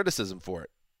lot of criticism for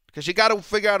it because you got to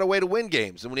figure out a way to win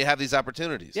games, and when you have these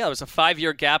opportunities. Yeah, there was a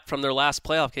 5-year gap from their last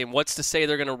playoff game. What's to say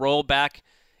they're going to roll back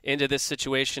into this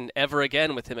situation ever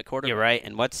again with him at quarterback? You're right,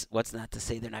 and what's not to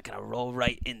say they're not going to roll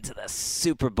right into the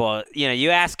Super Bowl?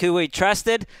 You ask who we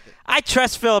trusted. I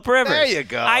trust Phillip Rivers. There you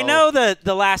go. I know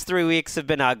the last 3 weeks have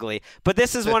been ugly, but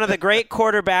this is one of the great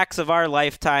quarterbacks of our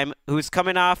lifetime who's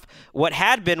coming off what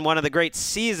had been one of the great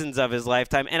seasons of his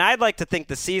lifetime, and I'd like to think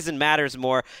the season matters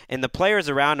more, and the players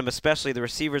around him, especially the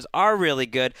receivers, are really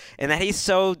good, and that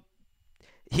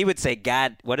he would say,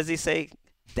 God, what does he say?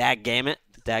 Dadgummit?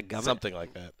 Dadgummit? Something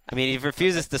like that. I mean, he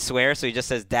refuses to swear, so he just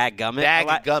says dadgummit.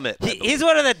 Dadgummit. He's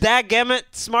one of the dadgummit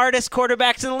smartest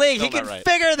quarterbacks in the league. He can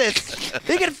figure this.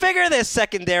 He can figure this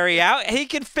secondary out. He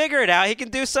can figure it out. He can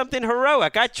do something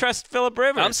heroic. I trust Phillip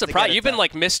Rivers. I'm surprised. You've been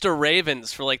like Mr.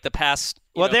 Ravens for like the past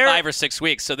 5 or 6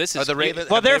 weeks. So this is the Ravens.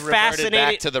 They're fascinating.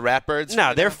 Back to the Ratbirds.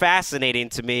 No, they're fascinating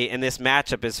to me, and this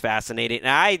matchup is fascinating. And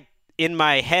I, in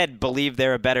my head, believe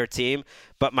they're a better team,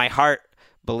 but my heart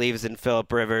believes in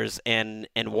Phillip Rivers and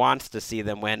wants to see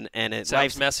them win. And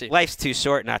sounds messy. Life's too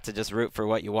short not to just root for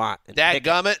what you want.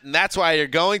 Dadgummit, and that's why you're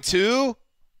going to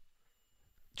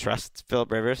trust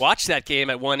Phillip Rivers. Watch that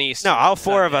game at 1 East. No, all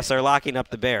 4 of us are locking up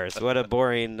the Bears. What a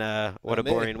boring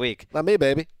week. Not me,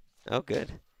 baby. Oh,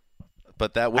 good.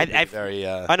 But that would be very.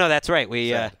 Oh no, that's right.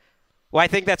 Well, I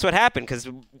think that's what happened because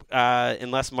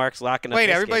unless Mark's locking up. Wait,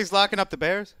 everybody's locking up the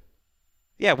Bears?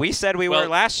 Yeah, we said we were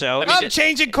last show. I'm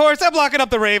changing course. I'm locking up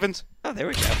the Ravens. Oh, there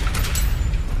we go.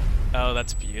 Oh,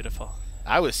 that's beautiful.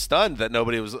 I was stunned that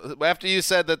nobody was – after you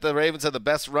said that the Ravens had the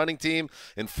best running team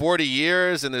in 40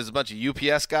 years and there's a bunch of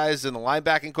UPS guys in the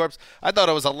linebacking corps, I thought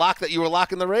it was a lock that you were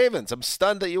locking the Ravens. I'm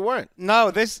stunned that you weren't.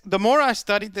 No, the more I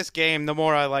studied this game, the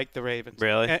more I like the Ravens.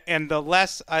 Really? And the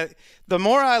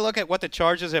more I look at what the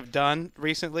Chargers have done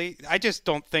recently, I just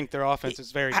don't think their offense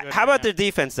is very good. How about their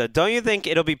defense, though? Don't you think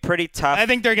it'll be pretty tough? I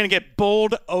think they're going to get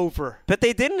bowled over. But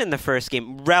they didn't in the first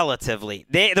game, relatively.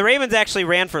 The Ravens actually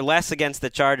ran for less against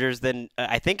the Chargers than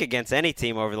I think against any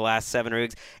team over the last 7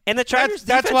 weeks. And the Chargers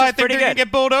that's defense why I is think pretty they're going good. to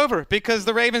get bowled over because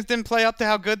the Ravens didn't play up to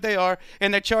how good they are,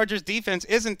 and the Chargers defense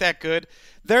isn't that good.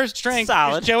 Their strength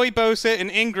is Joey Bosa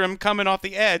and Ingram coming off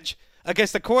the edge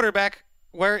against the quarterback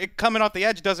where coming off the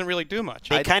edge doesn't really do much.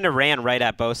 They kind of ran right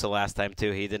at Bosa last time,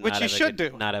 too. He did Which not he have should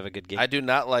do. Not have a good game. I do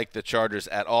not like the Chargers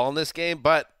at all in this game,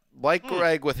 but like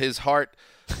Greg with his heart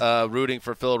rooting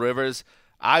for Phil Rivers,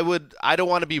 I don't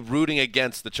want to be rooting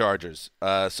against the Chargers.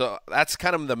 So that's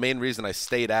kind of the main reason I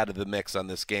stayed out of the mix on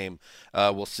this game.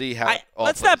 We'll see how it all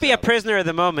Let's not plays be out. a prisoner of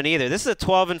the moment either. This is a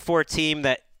 12-4 team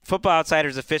that Football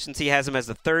Outsiders efficiency has them as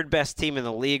the third best team in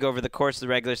the league over the course of the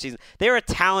regular season. They're a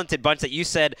talented bunch that you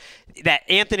said that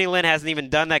Anthony Lynn hasn't even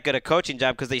done that good a coaching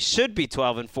job because they should be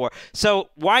 12-4. So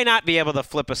why not be able to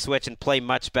flip a switch and play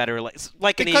much better like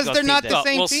an Eagles Because they're not team the did?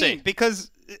 same We'll team. see. Because,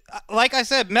 like I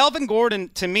said, Melvin Gordon,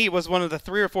 to me, was one of the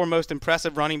 3 or 4 most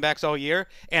impressive running backs all year,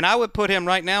 and I would put him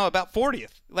right now about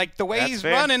 40th. Like, the way That's he's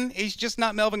fair. running, he's just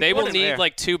not Melvin They Gordon. will need there.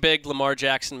 like 2 big Lamar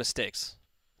Jackson mistakes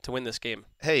to win this game.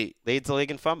 Hey, Leads the league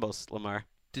in fumbles, Lamar.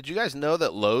 did you guys know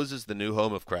that Lowe's is the new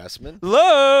home of Craftsman?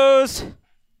 Lowe's!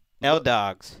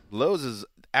 L-Dogs. Lowe's is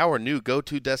our new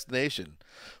go-to destination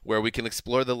where we can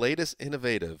explore the latest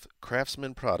innovative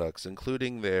Craftsman products,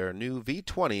 including their new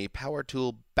V20 Power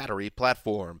Tool battery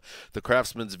platform. The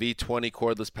Craftsman's V20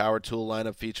 cordless power tool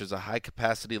lineup features a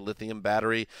high-capacity lithium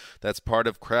battery that's part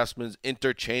of Craftsman's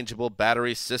interchangeable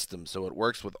battery system, so it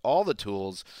works with all the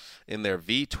tools in their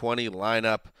V20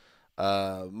 lineup.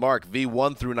 Mark,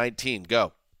 V1 through 19,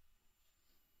 go.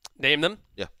 Name them.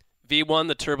 Yeah. V1,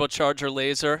 the turbocharger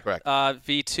laser. Correct.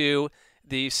 V2,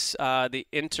 the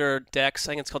Interdex.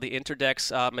 I think it's called the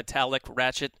Interdex metallic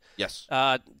ratchet. Yes.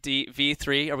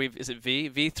 V3. Is it V?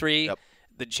 V3. Yep.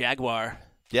 The Jaguar.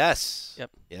 Yes.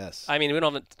 Yep. Yes. I mean, we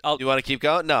don't. You want to keep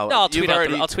going? No. I'll you've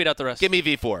already, tweet out the rest. Give me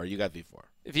V4. You got V4.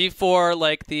 V4,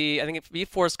 like I think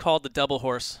V4 is called the double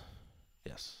horse.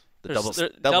 Yes. The There's- double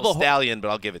double ho- stallion, but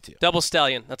I'll give it to you. Double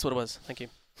stallion. That's what it was. Thank you.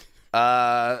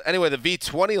 Anyway, the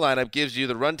V20 lineup gives you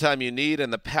the runtime you need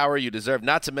and the power you deserve,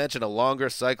 not to mention a longer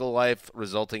cycle life,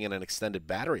 resulting in an extended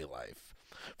battery life.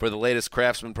 For the latest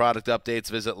Craftsman product updates,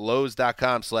 visit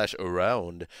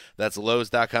Lowe's.com/around. That's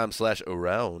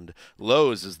Lowe's.com/around.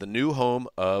 Lowe's is the new home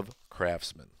of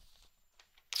Craftsman.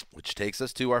 Which takes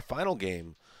us to our final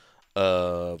game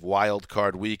of Wild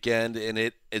Card Weekend, and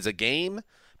it is a game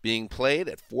being played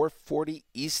at 4:40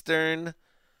 Eastern.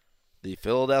 The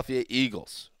Philadelphia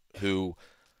Eagles, who,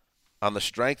 on the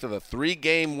strength of a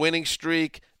 3-game winning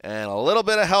streak and a little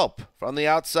bit of help from the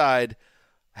outside,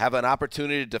 have an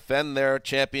opportunity to defend their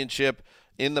championship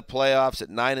in the playoffs at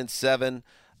 9-7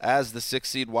 as the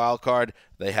 6-seed wild card.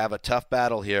 They have a tough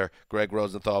battle here, Greg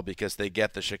Rosenthal, because they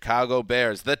get the Chicago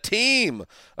Bears, the team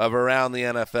of around the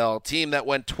NFL, team that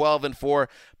went 12-4,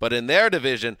 but in their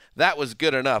division, that was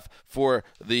good enough for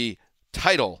the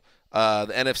title.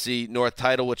 The NFC North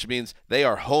title, which means they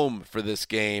are home for this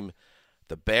game.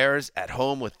 The Bears at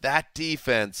home with that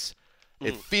defense.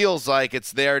 It feels like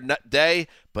it's their day,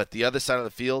 but the other side of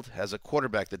the field has a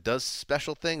quarterback that does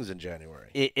special things in January.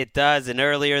 It does, and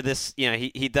earlier this,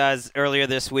 he does earlier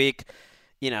this week.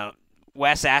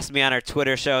 Wes asked me on our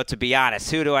Twitter show, to be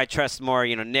honest, who do I trust more,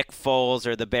 Nick Foles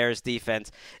or the Bears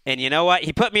defense? And you know what?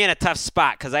 He put me in a tough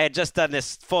spot because I had just done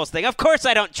this Foles thing. Of course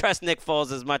I don't trust Nick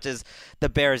Foles as much as the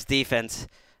Bears defense.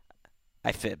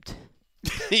 I fibbed.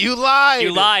 You lied.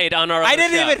 You lied on our. I other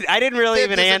show. didn't really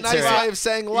even There's a answer nice way it. of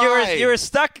saying lie. You were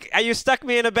stuck. You stuck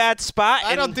me in a bad spot.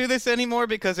 I and- don't do this anymore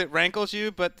because it rankles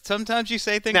you, but sometimes you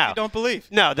say things No. you don't believe.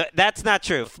 No, that's not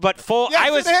true. But Foles, Yes,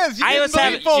 I was. it is. You I didn't was believe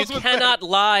having. Foles You was cannot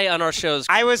lie on our shows.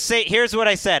 I was saying. Here's what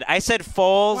I said. I said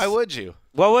Foles. Why would you?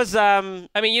 What was I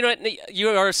mean,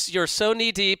 you're so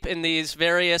knee deep in these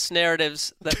various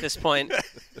narratives at this point.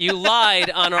 You lied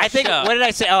on our I think. show. What did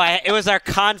I say? Oh, it was our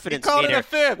confidence You called it meter. a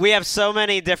fib. We have so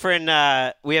many different.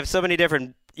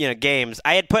 Games.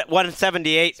 I had put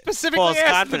 178. Specifically Foles asked him,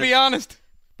 confidence. to be honest.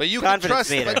 But you can Confidence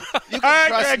trust. meter. But you All can right,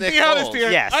 trust Greg, Nick be honest Foles.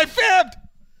 here. Yes. I fibbed.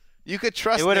 You could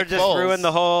trust. It would Nick have just Foles. ruined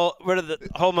the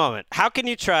whole moment. How can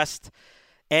you trust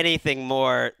anything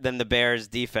more than the Bears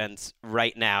defense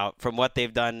right now from what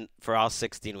they've done for all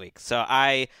 16 weeks? So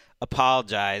I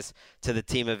apologize to the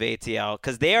team of ATL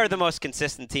because they are the most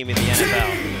consistent team in the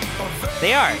NFL.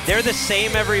 They are. They're the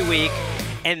same every week.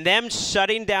 And them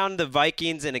shutting down the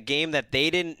Vikings in a game that they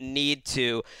didn't need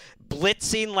to,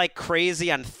 blitzing like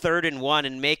crazy on 3rd and 1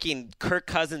 and making Kirk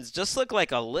Cousins just look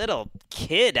like a little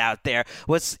kid out there,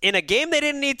 was in a game they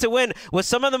didn't need to win, was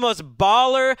some of the most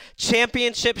baller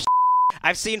championship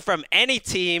I've seen from any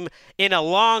team in a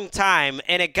long time.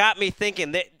 And it got me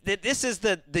thinking that this is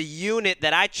the unit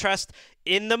that I trust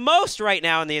in the most right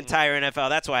now in the entire NFL.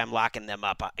 That's why I'm locking them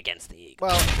up against the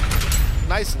Eagles. Well,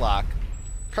 nice lock.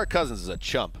 Kirk Cousins is a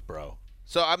chump, bro.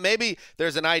 So maybe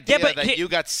there's an idea but that you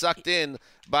got sucked in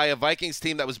by a Vikings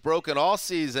team that was broken all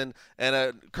season and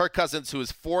a Kirk Cousins who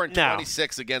is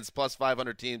 4-26 against plus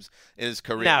 500 teams in his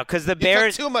career. No, because the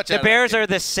Bears are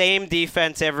the same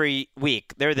defense every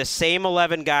week. They're the same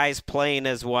 11 guys playing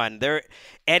as one. They're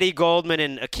Eddie Goldman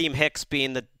and Akeem Hicks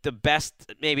being the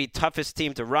best, maybe toughest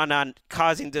team to run on,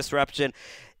 causing disruption.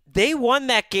 They won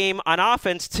that game on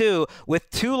offense, too, with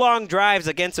 2 long drives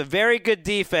against a very good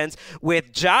defense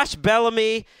with Josh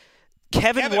Bellamy,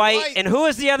 Kevin White, and who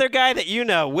is the other guy that you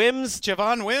know?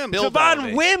 Javon Wims.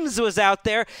 Javon Wims was out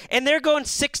there, and they're going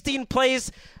 16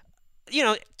 plays,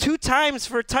 2 times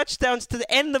for touchdowns to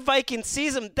end the Vikings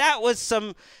season. That was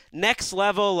some next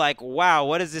level, wow,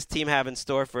 what does this team have in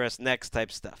store for us next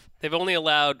type stuff. They've only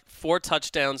allowed 4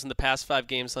 touchdowns in the past 5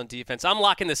 games on defense. I'm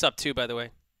locking this up, too, by the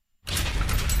way.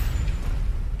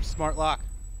 Smart lock.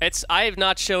 I have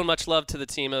not shown much love to the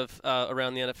team of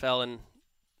around the NFL, and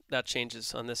that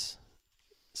changes on this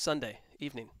Sunday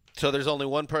evening. So there's only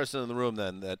one person in the room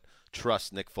then that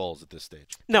trusts Nick Foles at this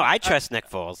stage. No, I trust Nick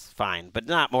Foles, fine, but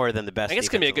not more than the best. I guess it's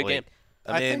going to be a good game.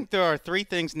 I think there are 3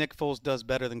 things Nick Foles does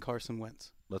better than Carson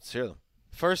Wentz. Let's hear them.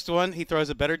 First one, he throws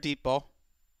a better deep ball.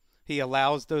 He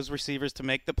allows those receivers to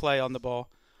make the play on the ball.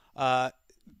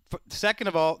 Second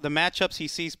of all, the matchups he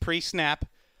sees pre-snap,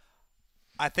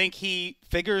 I think he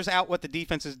figures out what the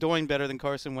defense is doing better than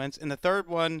Carson Wentz. And the third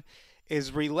one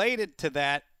is related to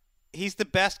that. He's the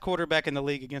best quarterback in the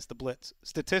league against the blitz.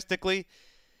 Statistically,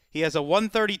 he has a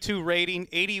 132 rating,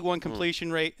 81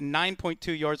 completion rate,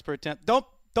 9.2 yards per attempt.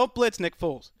 Don't blitz Nick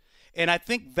Foles. And I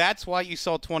think that's why you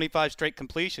saw 25 straight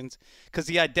completions, because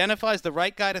he identifies the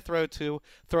right guy to throw to,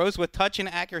 throws with touch and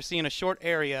accuracy in a short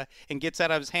area, and gets out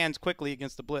of his hands quickly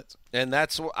against the blitz. And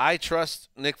that's why I trust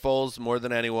Nick Foles more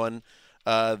than anyone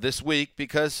this week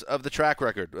because of the track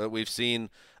record. We've seen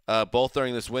both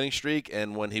during this winning streak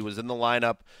and when he was in the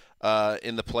lineup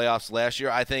in the playoffs last year.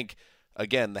 I think,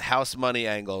 again, the house money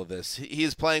angle of this. He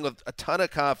is playing with a ton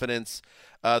of confidence.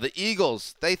 The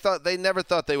Eagles, they never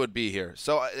thought they would be here.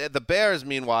 So the Bears,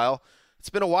 meanwhile, it's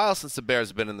been a while since the Bears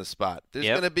have been in this spot. There's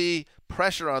going to be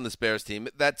pressure on this Bears team.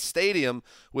 That stadium,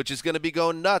 which is going to be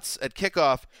going nuts at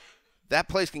kickoff, that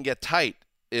place can get tight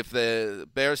if the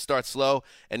Bears start slow.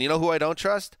 And you know who I don't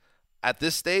trust? At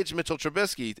this stage, Mitchell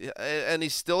Trubisky, and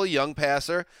he's still a young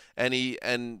passer, and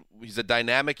he's a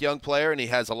dynamic young player, and he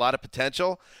has a lot of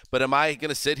potential. But am I going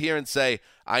to sit here and say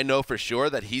I know for sure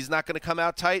that he's not going to come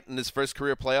out tight in his first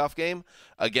career playoff game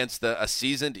against a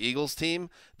seasoned Eagles team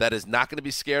that is not going to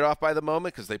be scared off by the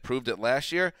moment because they proved it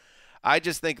last year? I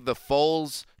just think the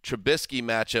Foles-Trubisky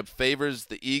matchup favors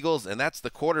the Eagles, and that's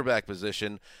the quarterback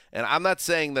position. And I'm not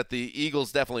saying that the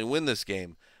Eagles definitely win this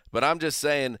game, but I'm just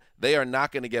saying they are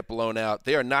not going to get blown out.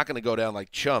 They are not going to go down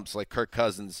like chumps like Kirk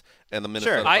Cousins and the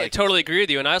Minnesota Vikings. I totally agree with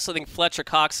you, and I also think Fletcher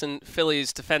Cox and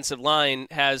Philly's defensive line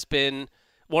has been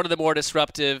one of the more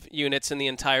disruptive units in the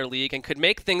entire league and could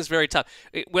make things very tough.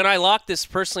 When I locked this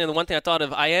personally, and the one thing I thought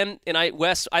of,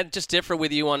 Wes, I just differ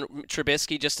with you on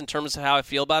Trubisky just in terms of how I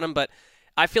feel about him, but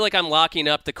I feel like I'm locking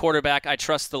up the quarterback I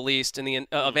trust the least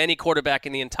of any quarterback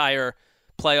in the entire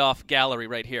playoff gallery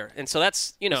right here. And so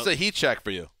that's, It's a heat check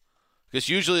for you. Because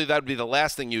usually that would be the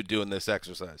last thing you'd do in this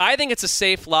exercise. I think it's a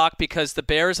safe lock because the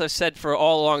Bears, I've said for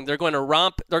all along, they're going to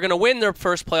romp. They're going to win their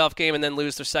first playoff game and then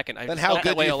lose their second. Then how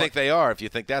good do you think they are if you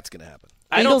think that's going to happen?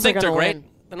 I don't think they're great.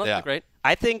 I don't think they're great.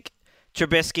 I think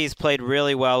Trubisky's played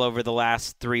really well over the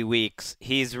last 3 weeks.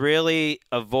 He's really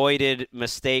avoided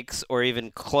mistakes or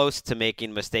even close to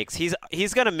making mistakes.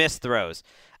 He's going to miss throws.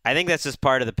 I think that's just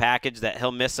part of the package that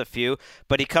he'll miss a few,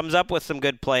 but he comes up with some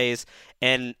good plays,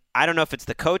 and I don't know if it's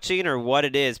the coaching or what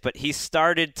it is, but he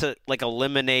started to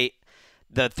eliminate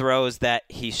the throws that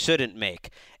he shouldn't make.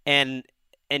 And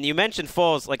you mentioned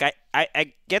Foles,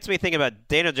 I gets me thinking about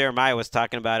Daniel Jeremiah was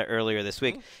talking about it earlier this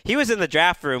week. He was in the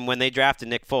draft room when they drafted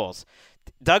Nick Foles.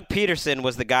 Doug Peterson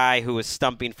was the guy who was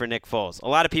stumping for Nick Foles. A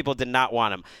lot of people did not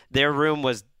want him. Their room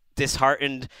was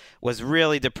disheartened, was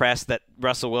really depressed that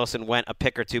Russell Wilson went a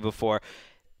pick or two before.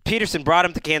 Peterson brought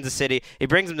him to Kansas City. He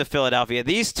brings him to Philadelphia.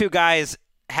 These two guys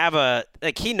have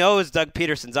he knows Doug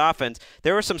Peterson's offense.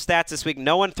 There were some stats this week.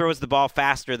 No one throws the ball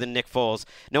faster than Nick Foles.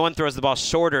 No one throws the ball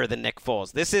shorter than Nick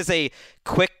Foles. This is a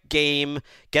quick game.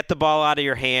 Get the ball out of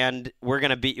your hand. We're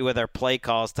going to beat you with our play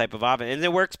calls type of offense. And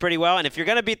it works pretty well. And if you're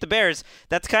going to beat the Bears,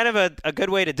 that's kind of a good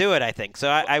way to do it, I think. So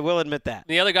I will admit that.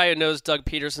 The other guy who knows Doug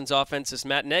Peterson's offense is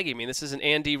Matt Nagy. I mean, this is an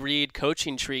Andy Reid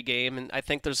coaching tree game, and I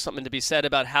think there's something to be said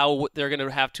about how they're going to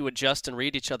have to adjust and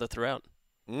read each other throughout.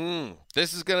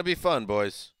 This is going to be fun,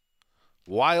 boys.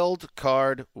 Wild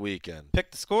card weekend.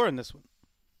 Pick the score in this one.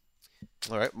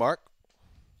 All right, Mark.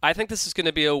 I think this is going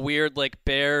to be a weird, like,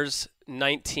 Bears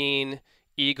 19,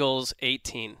 Eagles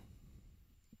 18.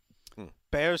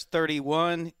 Bears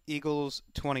 31, Eagles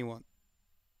 21.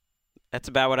 That's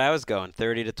about what I was going,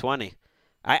 30-20.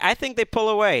 I think they pull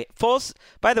away. Foles,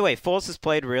 by the way, Foles has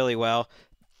played really well.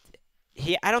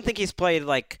 I don't think he's played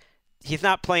he's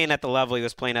not playing at the level he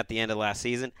was playing at the end of last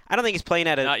season. I don't think he's playing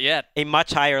at a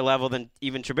much higher level than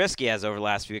even Trubisky has over the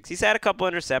last few weeks. He's had a couple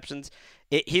interceptions.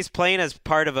 He's playing as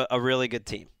part of a really good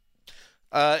team.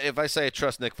 If I say I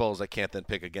trust Nick Foles, I can't then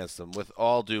pick against him. With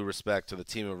all due respect to the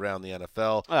team around the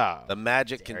NFL, the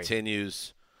magic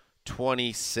continues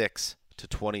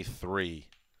 26-23.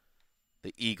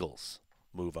 The Eagles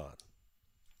move on.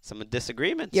 Some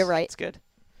disagreements. You're right. It's good.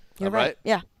 You're right.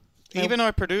 Yeah. Even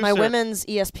our producer. My women's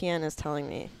ESPN is telling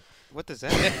me. What does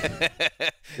that mean?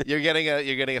 You're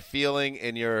getting a feeling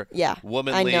in your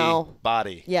womanly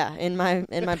body. Yeah, in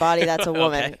my body, that's a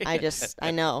woman. Okay.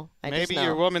 I know. Maybe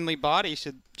your womanly body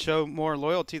should show more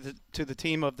loyalty to the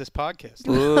team of this podcast.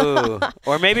 Ooh.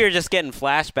 Or maybe you're just getting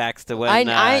flashbacks to when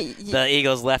the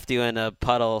Eagles left you in a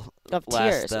puddle of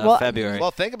last tears. February.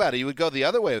 Well, think about it. You would go the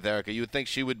other way with Erica. You would think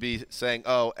she would be saying,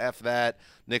 "Oh, F that.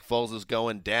 Nick Foles is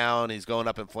going down. He's going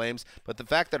up in flames." But the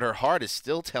fact that her heart is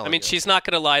still telling I mean, you. she's not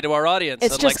going to lie to our audience.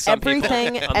 It's unlike just some people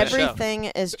everything. on the show. Everything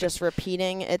is just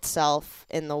repeating itself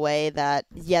in the way that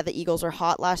the Eagles were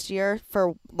hot last year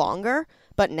for longer,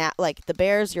 but now like the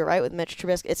Bears, you're right with Mitch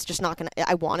Trubisky. It's just not gonna.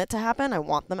 I want it to happen. I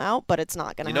want them out, but it's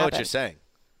not gonna. You know happen. what you're saying?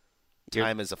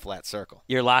 Time is a flat circle.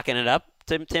 You're locking it up,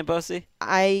 Tim Posey?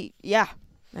 I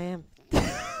am.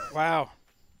 Wow.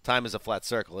 Time is a flat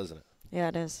circle, isn't it? Yeah,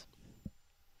 it is.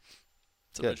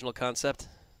 It's an original concept.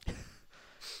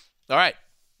 All right.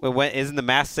 Well, isn't the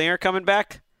Masked Singer coming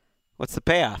back? What's the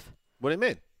payoff? What do you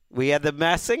mean? We had the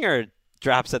Masked Singer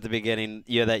drops at the beginning.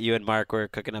 That you and Mark were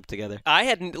cooking up together. I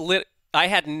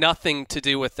had nothing to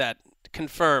do with that.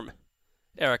 Confirm,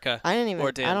 Erica. I didn't even.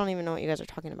 Or Dan. I don't even know what you guys are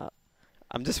talking about.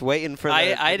 I'm just waiting for the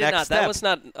I did next not. step. That was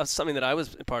not something that I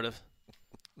was a part of.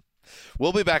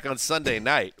 We'll be back on Sunday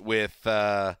night with,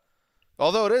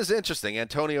 although it is interesting,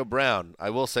 Antonio Brown. I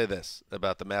will say this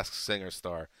about the Masked Singer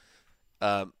star.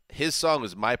 His song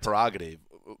was My Prerogative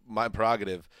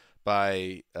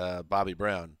by Bobby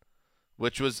Brown,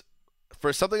 which was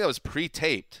for something that was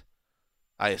pre-taped,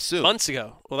 I assume. Months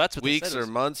ago. Well, that's what weeks they said.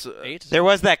 or months. 8? There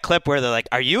was that clip where they're like,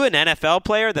 "Are you an NFL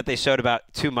player?" that they showed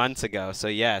about 2 months ago. So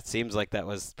yeah, it seems like that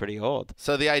was pretty old.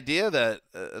 So the idea that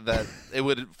it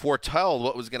would foretell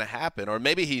what was going to happen, or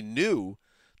maybe he knew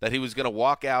that he was going to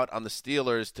walk out on the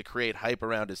Steelers to create hype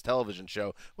around his television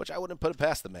show, which I wouldn't put it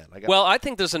past the man. I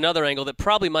think there's another angle that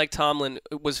probably Mike Tomlin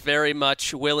was very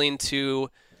much willing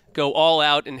to go all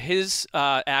out in his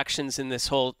actions in this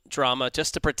whole drama,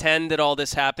 just to pretend that all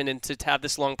this happened and to have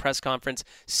this long press conference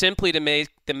simply to make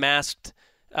the Masked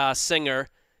Singer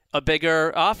a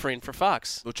bigger offering for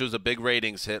Fox. Which was a big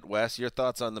ratings hit. Wes, your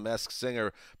thoughts on the Masked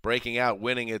Singer breaking out,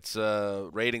 winning its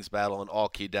ratings battle in all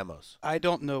key demos? I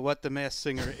don't know what the Masked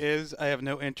Singer is. I have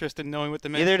no interest in knowing what the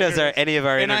Masked Neither Singer does any of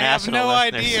our and international I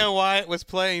have no listeners. idea why it was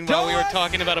playing while we were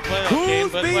talking about a playoff game,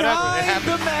 but whatever. It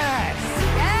happened.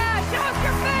 Yeah, show us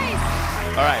your face.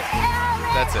 All right.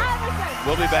 That's it.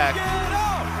 We'll be back.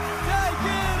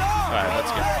 All right,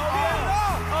 let's go.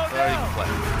 Or you can play.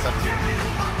 It's up to you.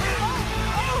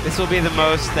 This will be the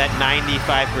most that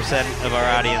 95% of our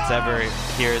audience ever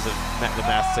hears of the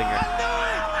Masked Singer.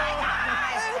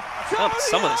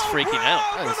 Someone is freaking out.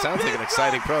 It sounds like an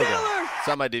exciting program. It's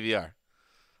on my DVR.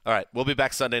 All right, we'll be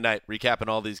back Sunday night recapping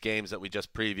all these games that we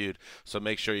just previewed, so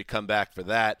make sure you come back for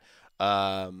that.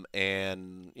 And,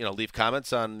 leave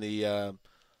comments on the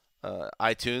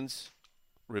iTunes,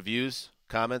 reviews,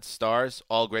 comments, stars,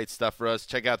 all great stuff for us.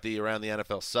 Check out the Around the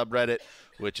NFL subreddit,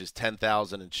 which is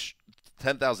 10,000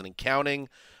 and counting,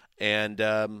 and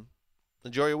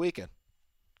enjoy your weekend.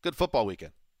 Good football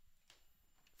weekend.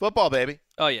 Football, baby.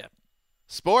 Oh, yeah.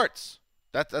 Sports.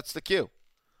 That's the cue.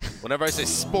 Whenever I say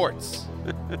sports,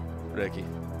 Ricky,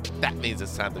 that means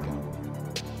it's time to go.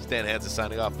 Stan Hansen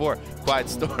signing off for Quiet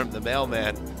Storm, the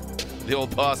mailman, the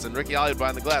old boss, and Ricky Hollywood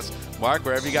behind the glass. Mark,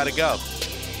 wherever you got to go,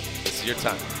 this is your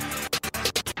time.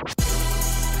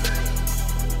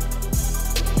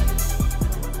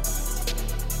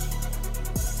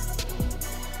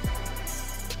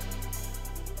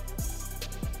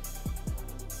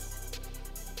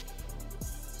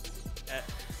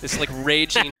 This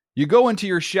raging. You go into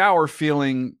your shower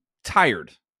feeling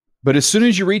tired, but as soon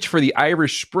as you reach for the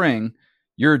Irish Spring,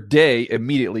 your day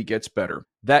immediately gets better.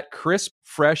 That crisp,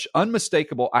 fresh,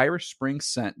 unmistakable Irish Spring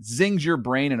scent zings your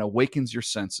brain and awakens your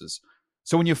senses.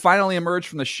 So when you finally emerge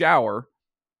from the shower,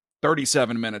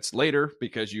 37 minutes later,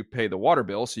 because you pay the water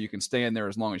bill so you can stay in there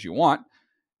as long as you want,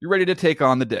 you're ready to take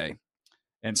on the day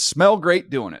and smell great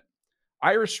doing it.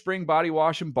 Irish Spring Body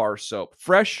Wash and Bar Soap.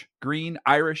 Fresh, green,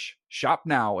 Irish. Shop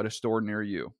now at a store near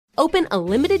you. Open a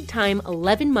limited-time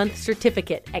 11-month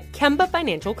certificate at Kemba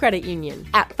Financial Credit Union.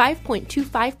 At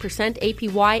 5.25%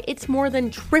 APY, it's more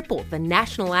than triple the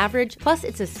national average, plus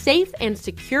it's a safe and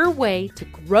secure way to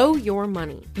grow your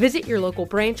money. Visit your local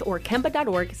branch or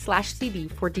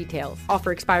kemba.org/cb for details.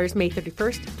 Offer expires May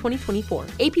 31st, 2024.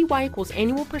 APY equals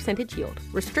annual percentage yield.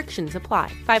 Restrictions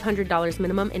apply. $500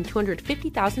 minimum and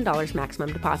 $250,000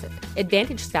 maximum deposit.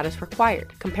 Advantage status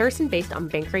required. Comparison based on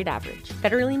bank rate average.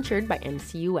 Federally insured by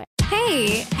NCUA.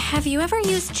 Hey, have you ever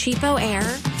used Cheapo Air?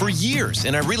 For years,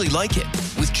 and I really like it.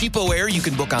 With Cheapo Air, you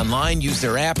can book online, use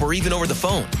their app, or even over the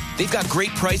phone. They've got great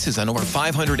prices on over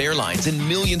 500 airlines and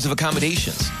millions of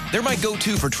accommodations. They're my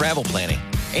go-to for travel planning.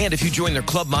 And if you join their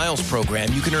Club Miles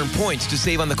program, you can earn points to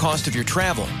save on the cost of your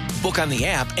travel. Book on the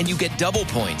app, and you get double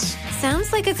points.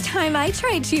 Sounds like it's time I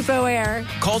tried Cheapo Air.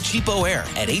 Call Cheapo Air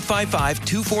at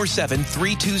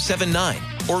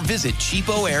 855-247-3279 or visit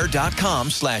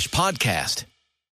cheapoair.com/podcast.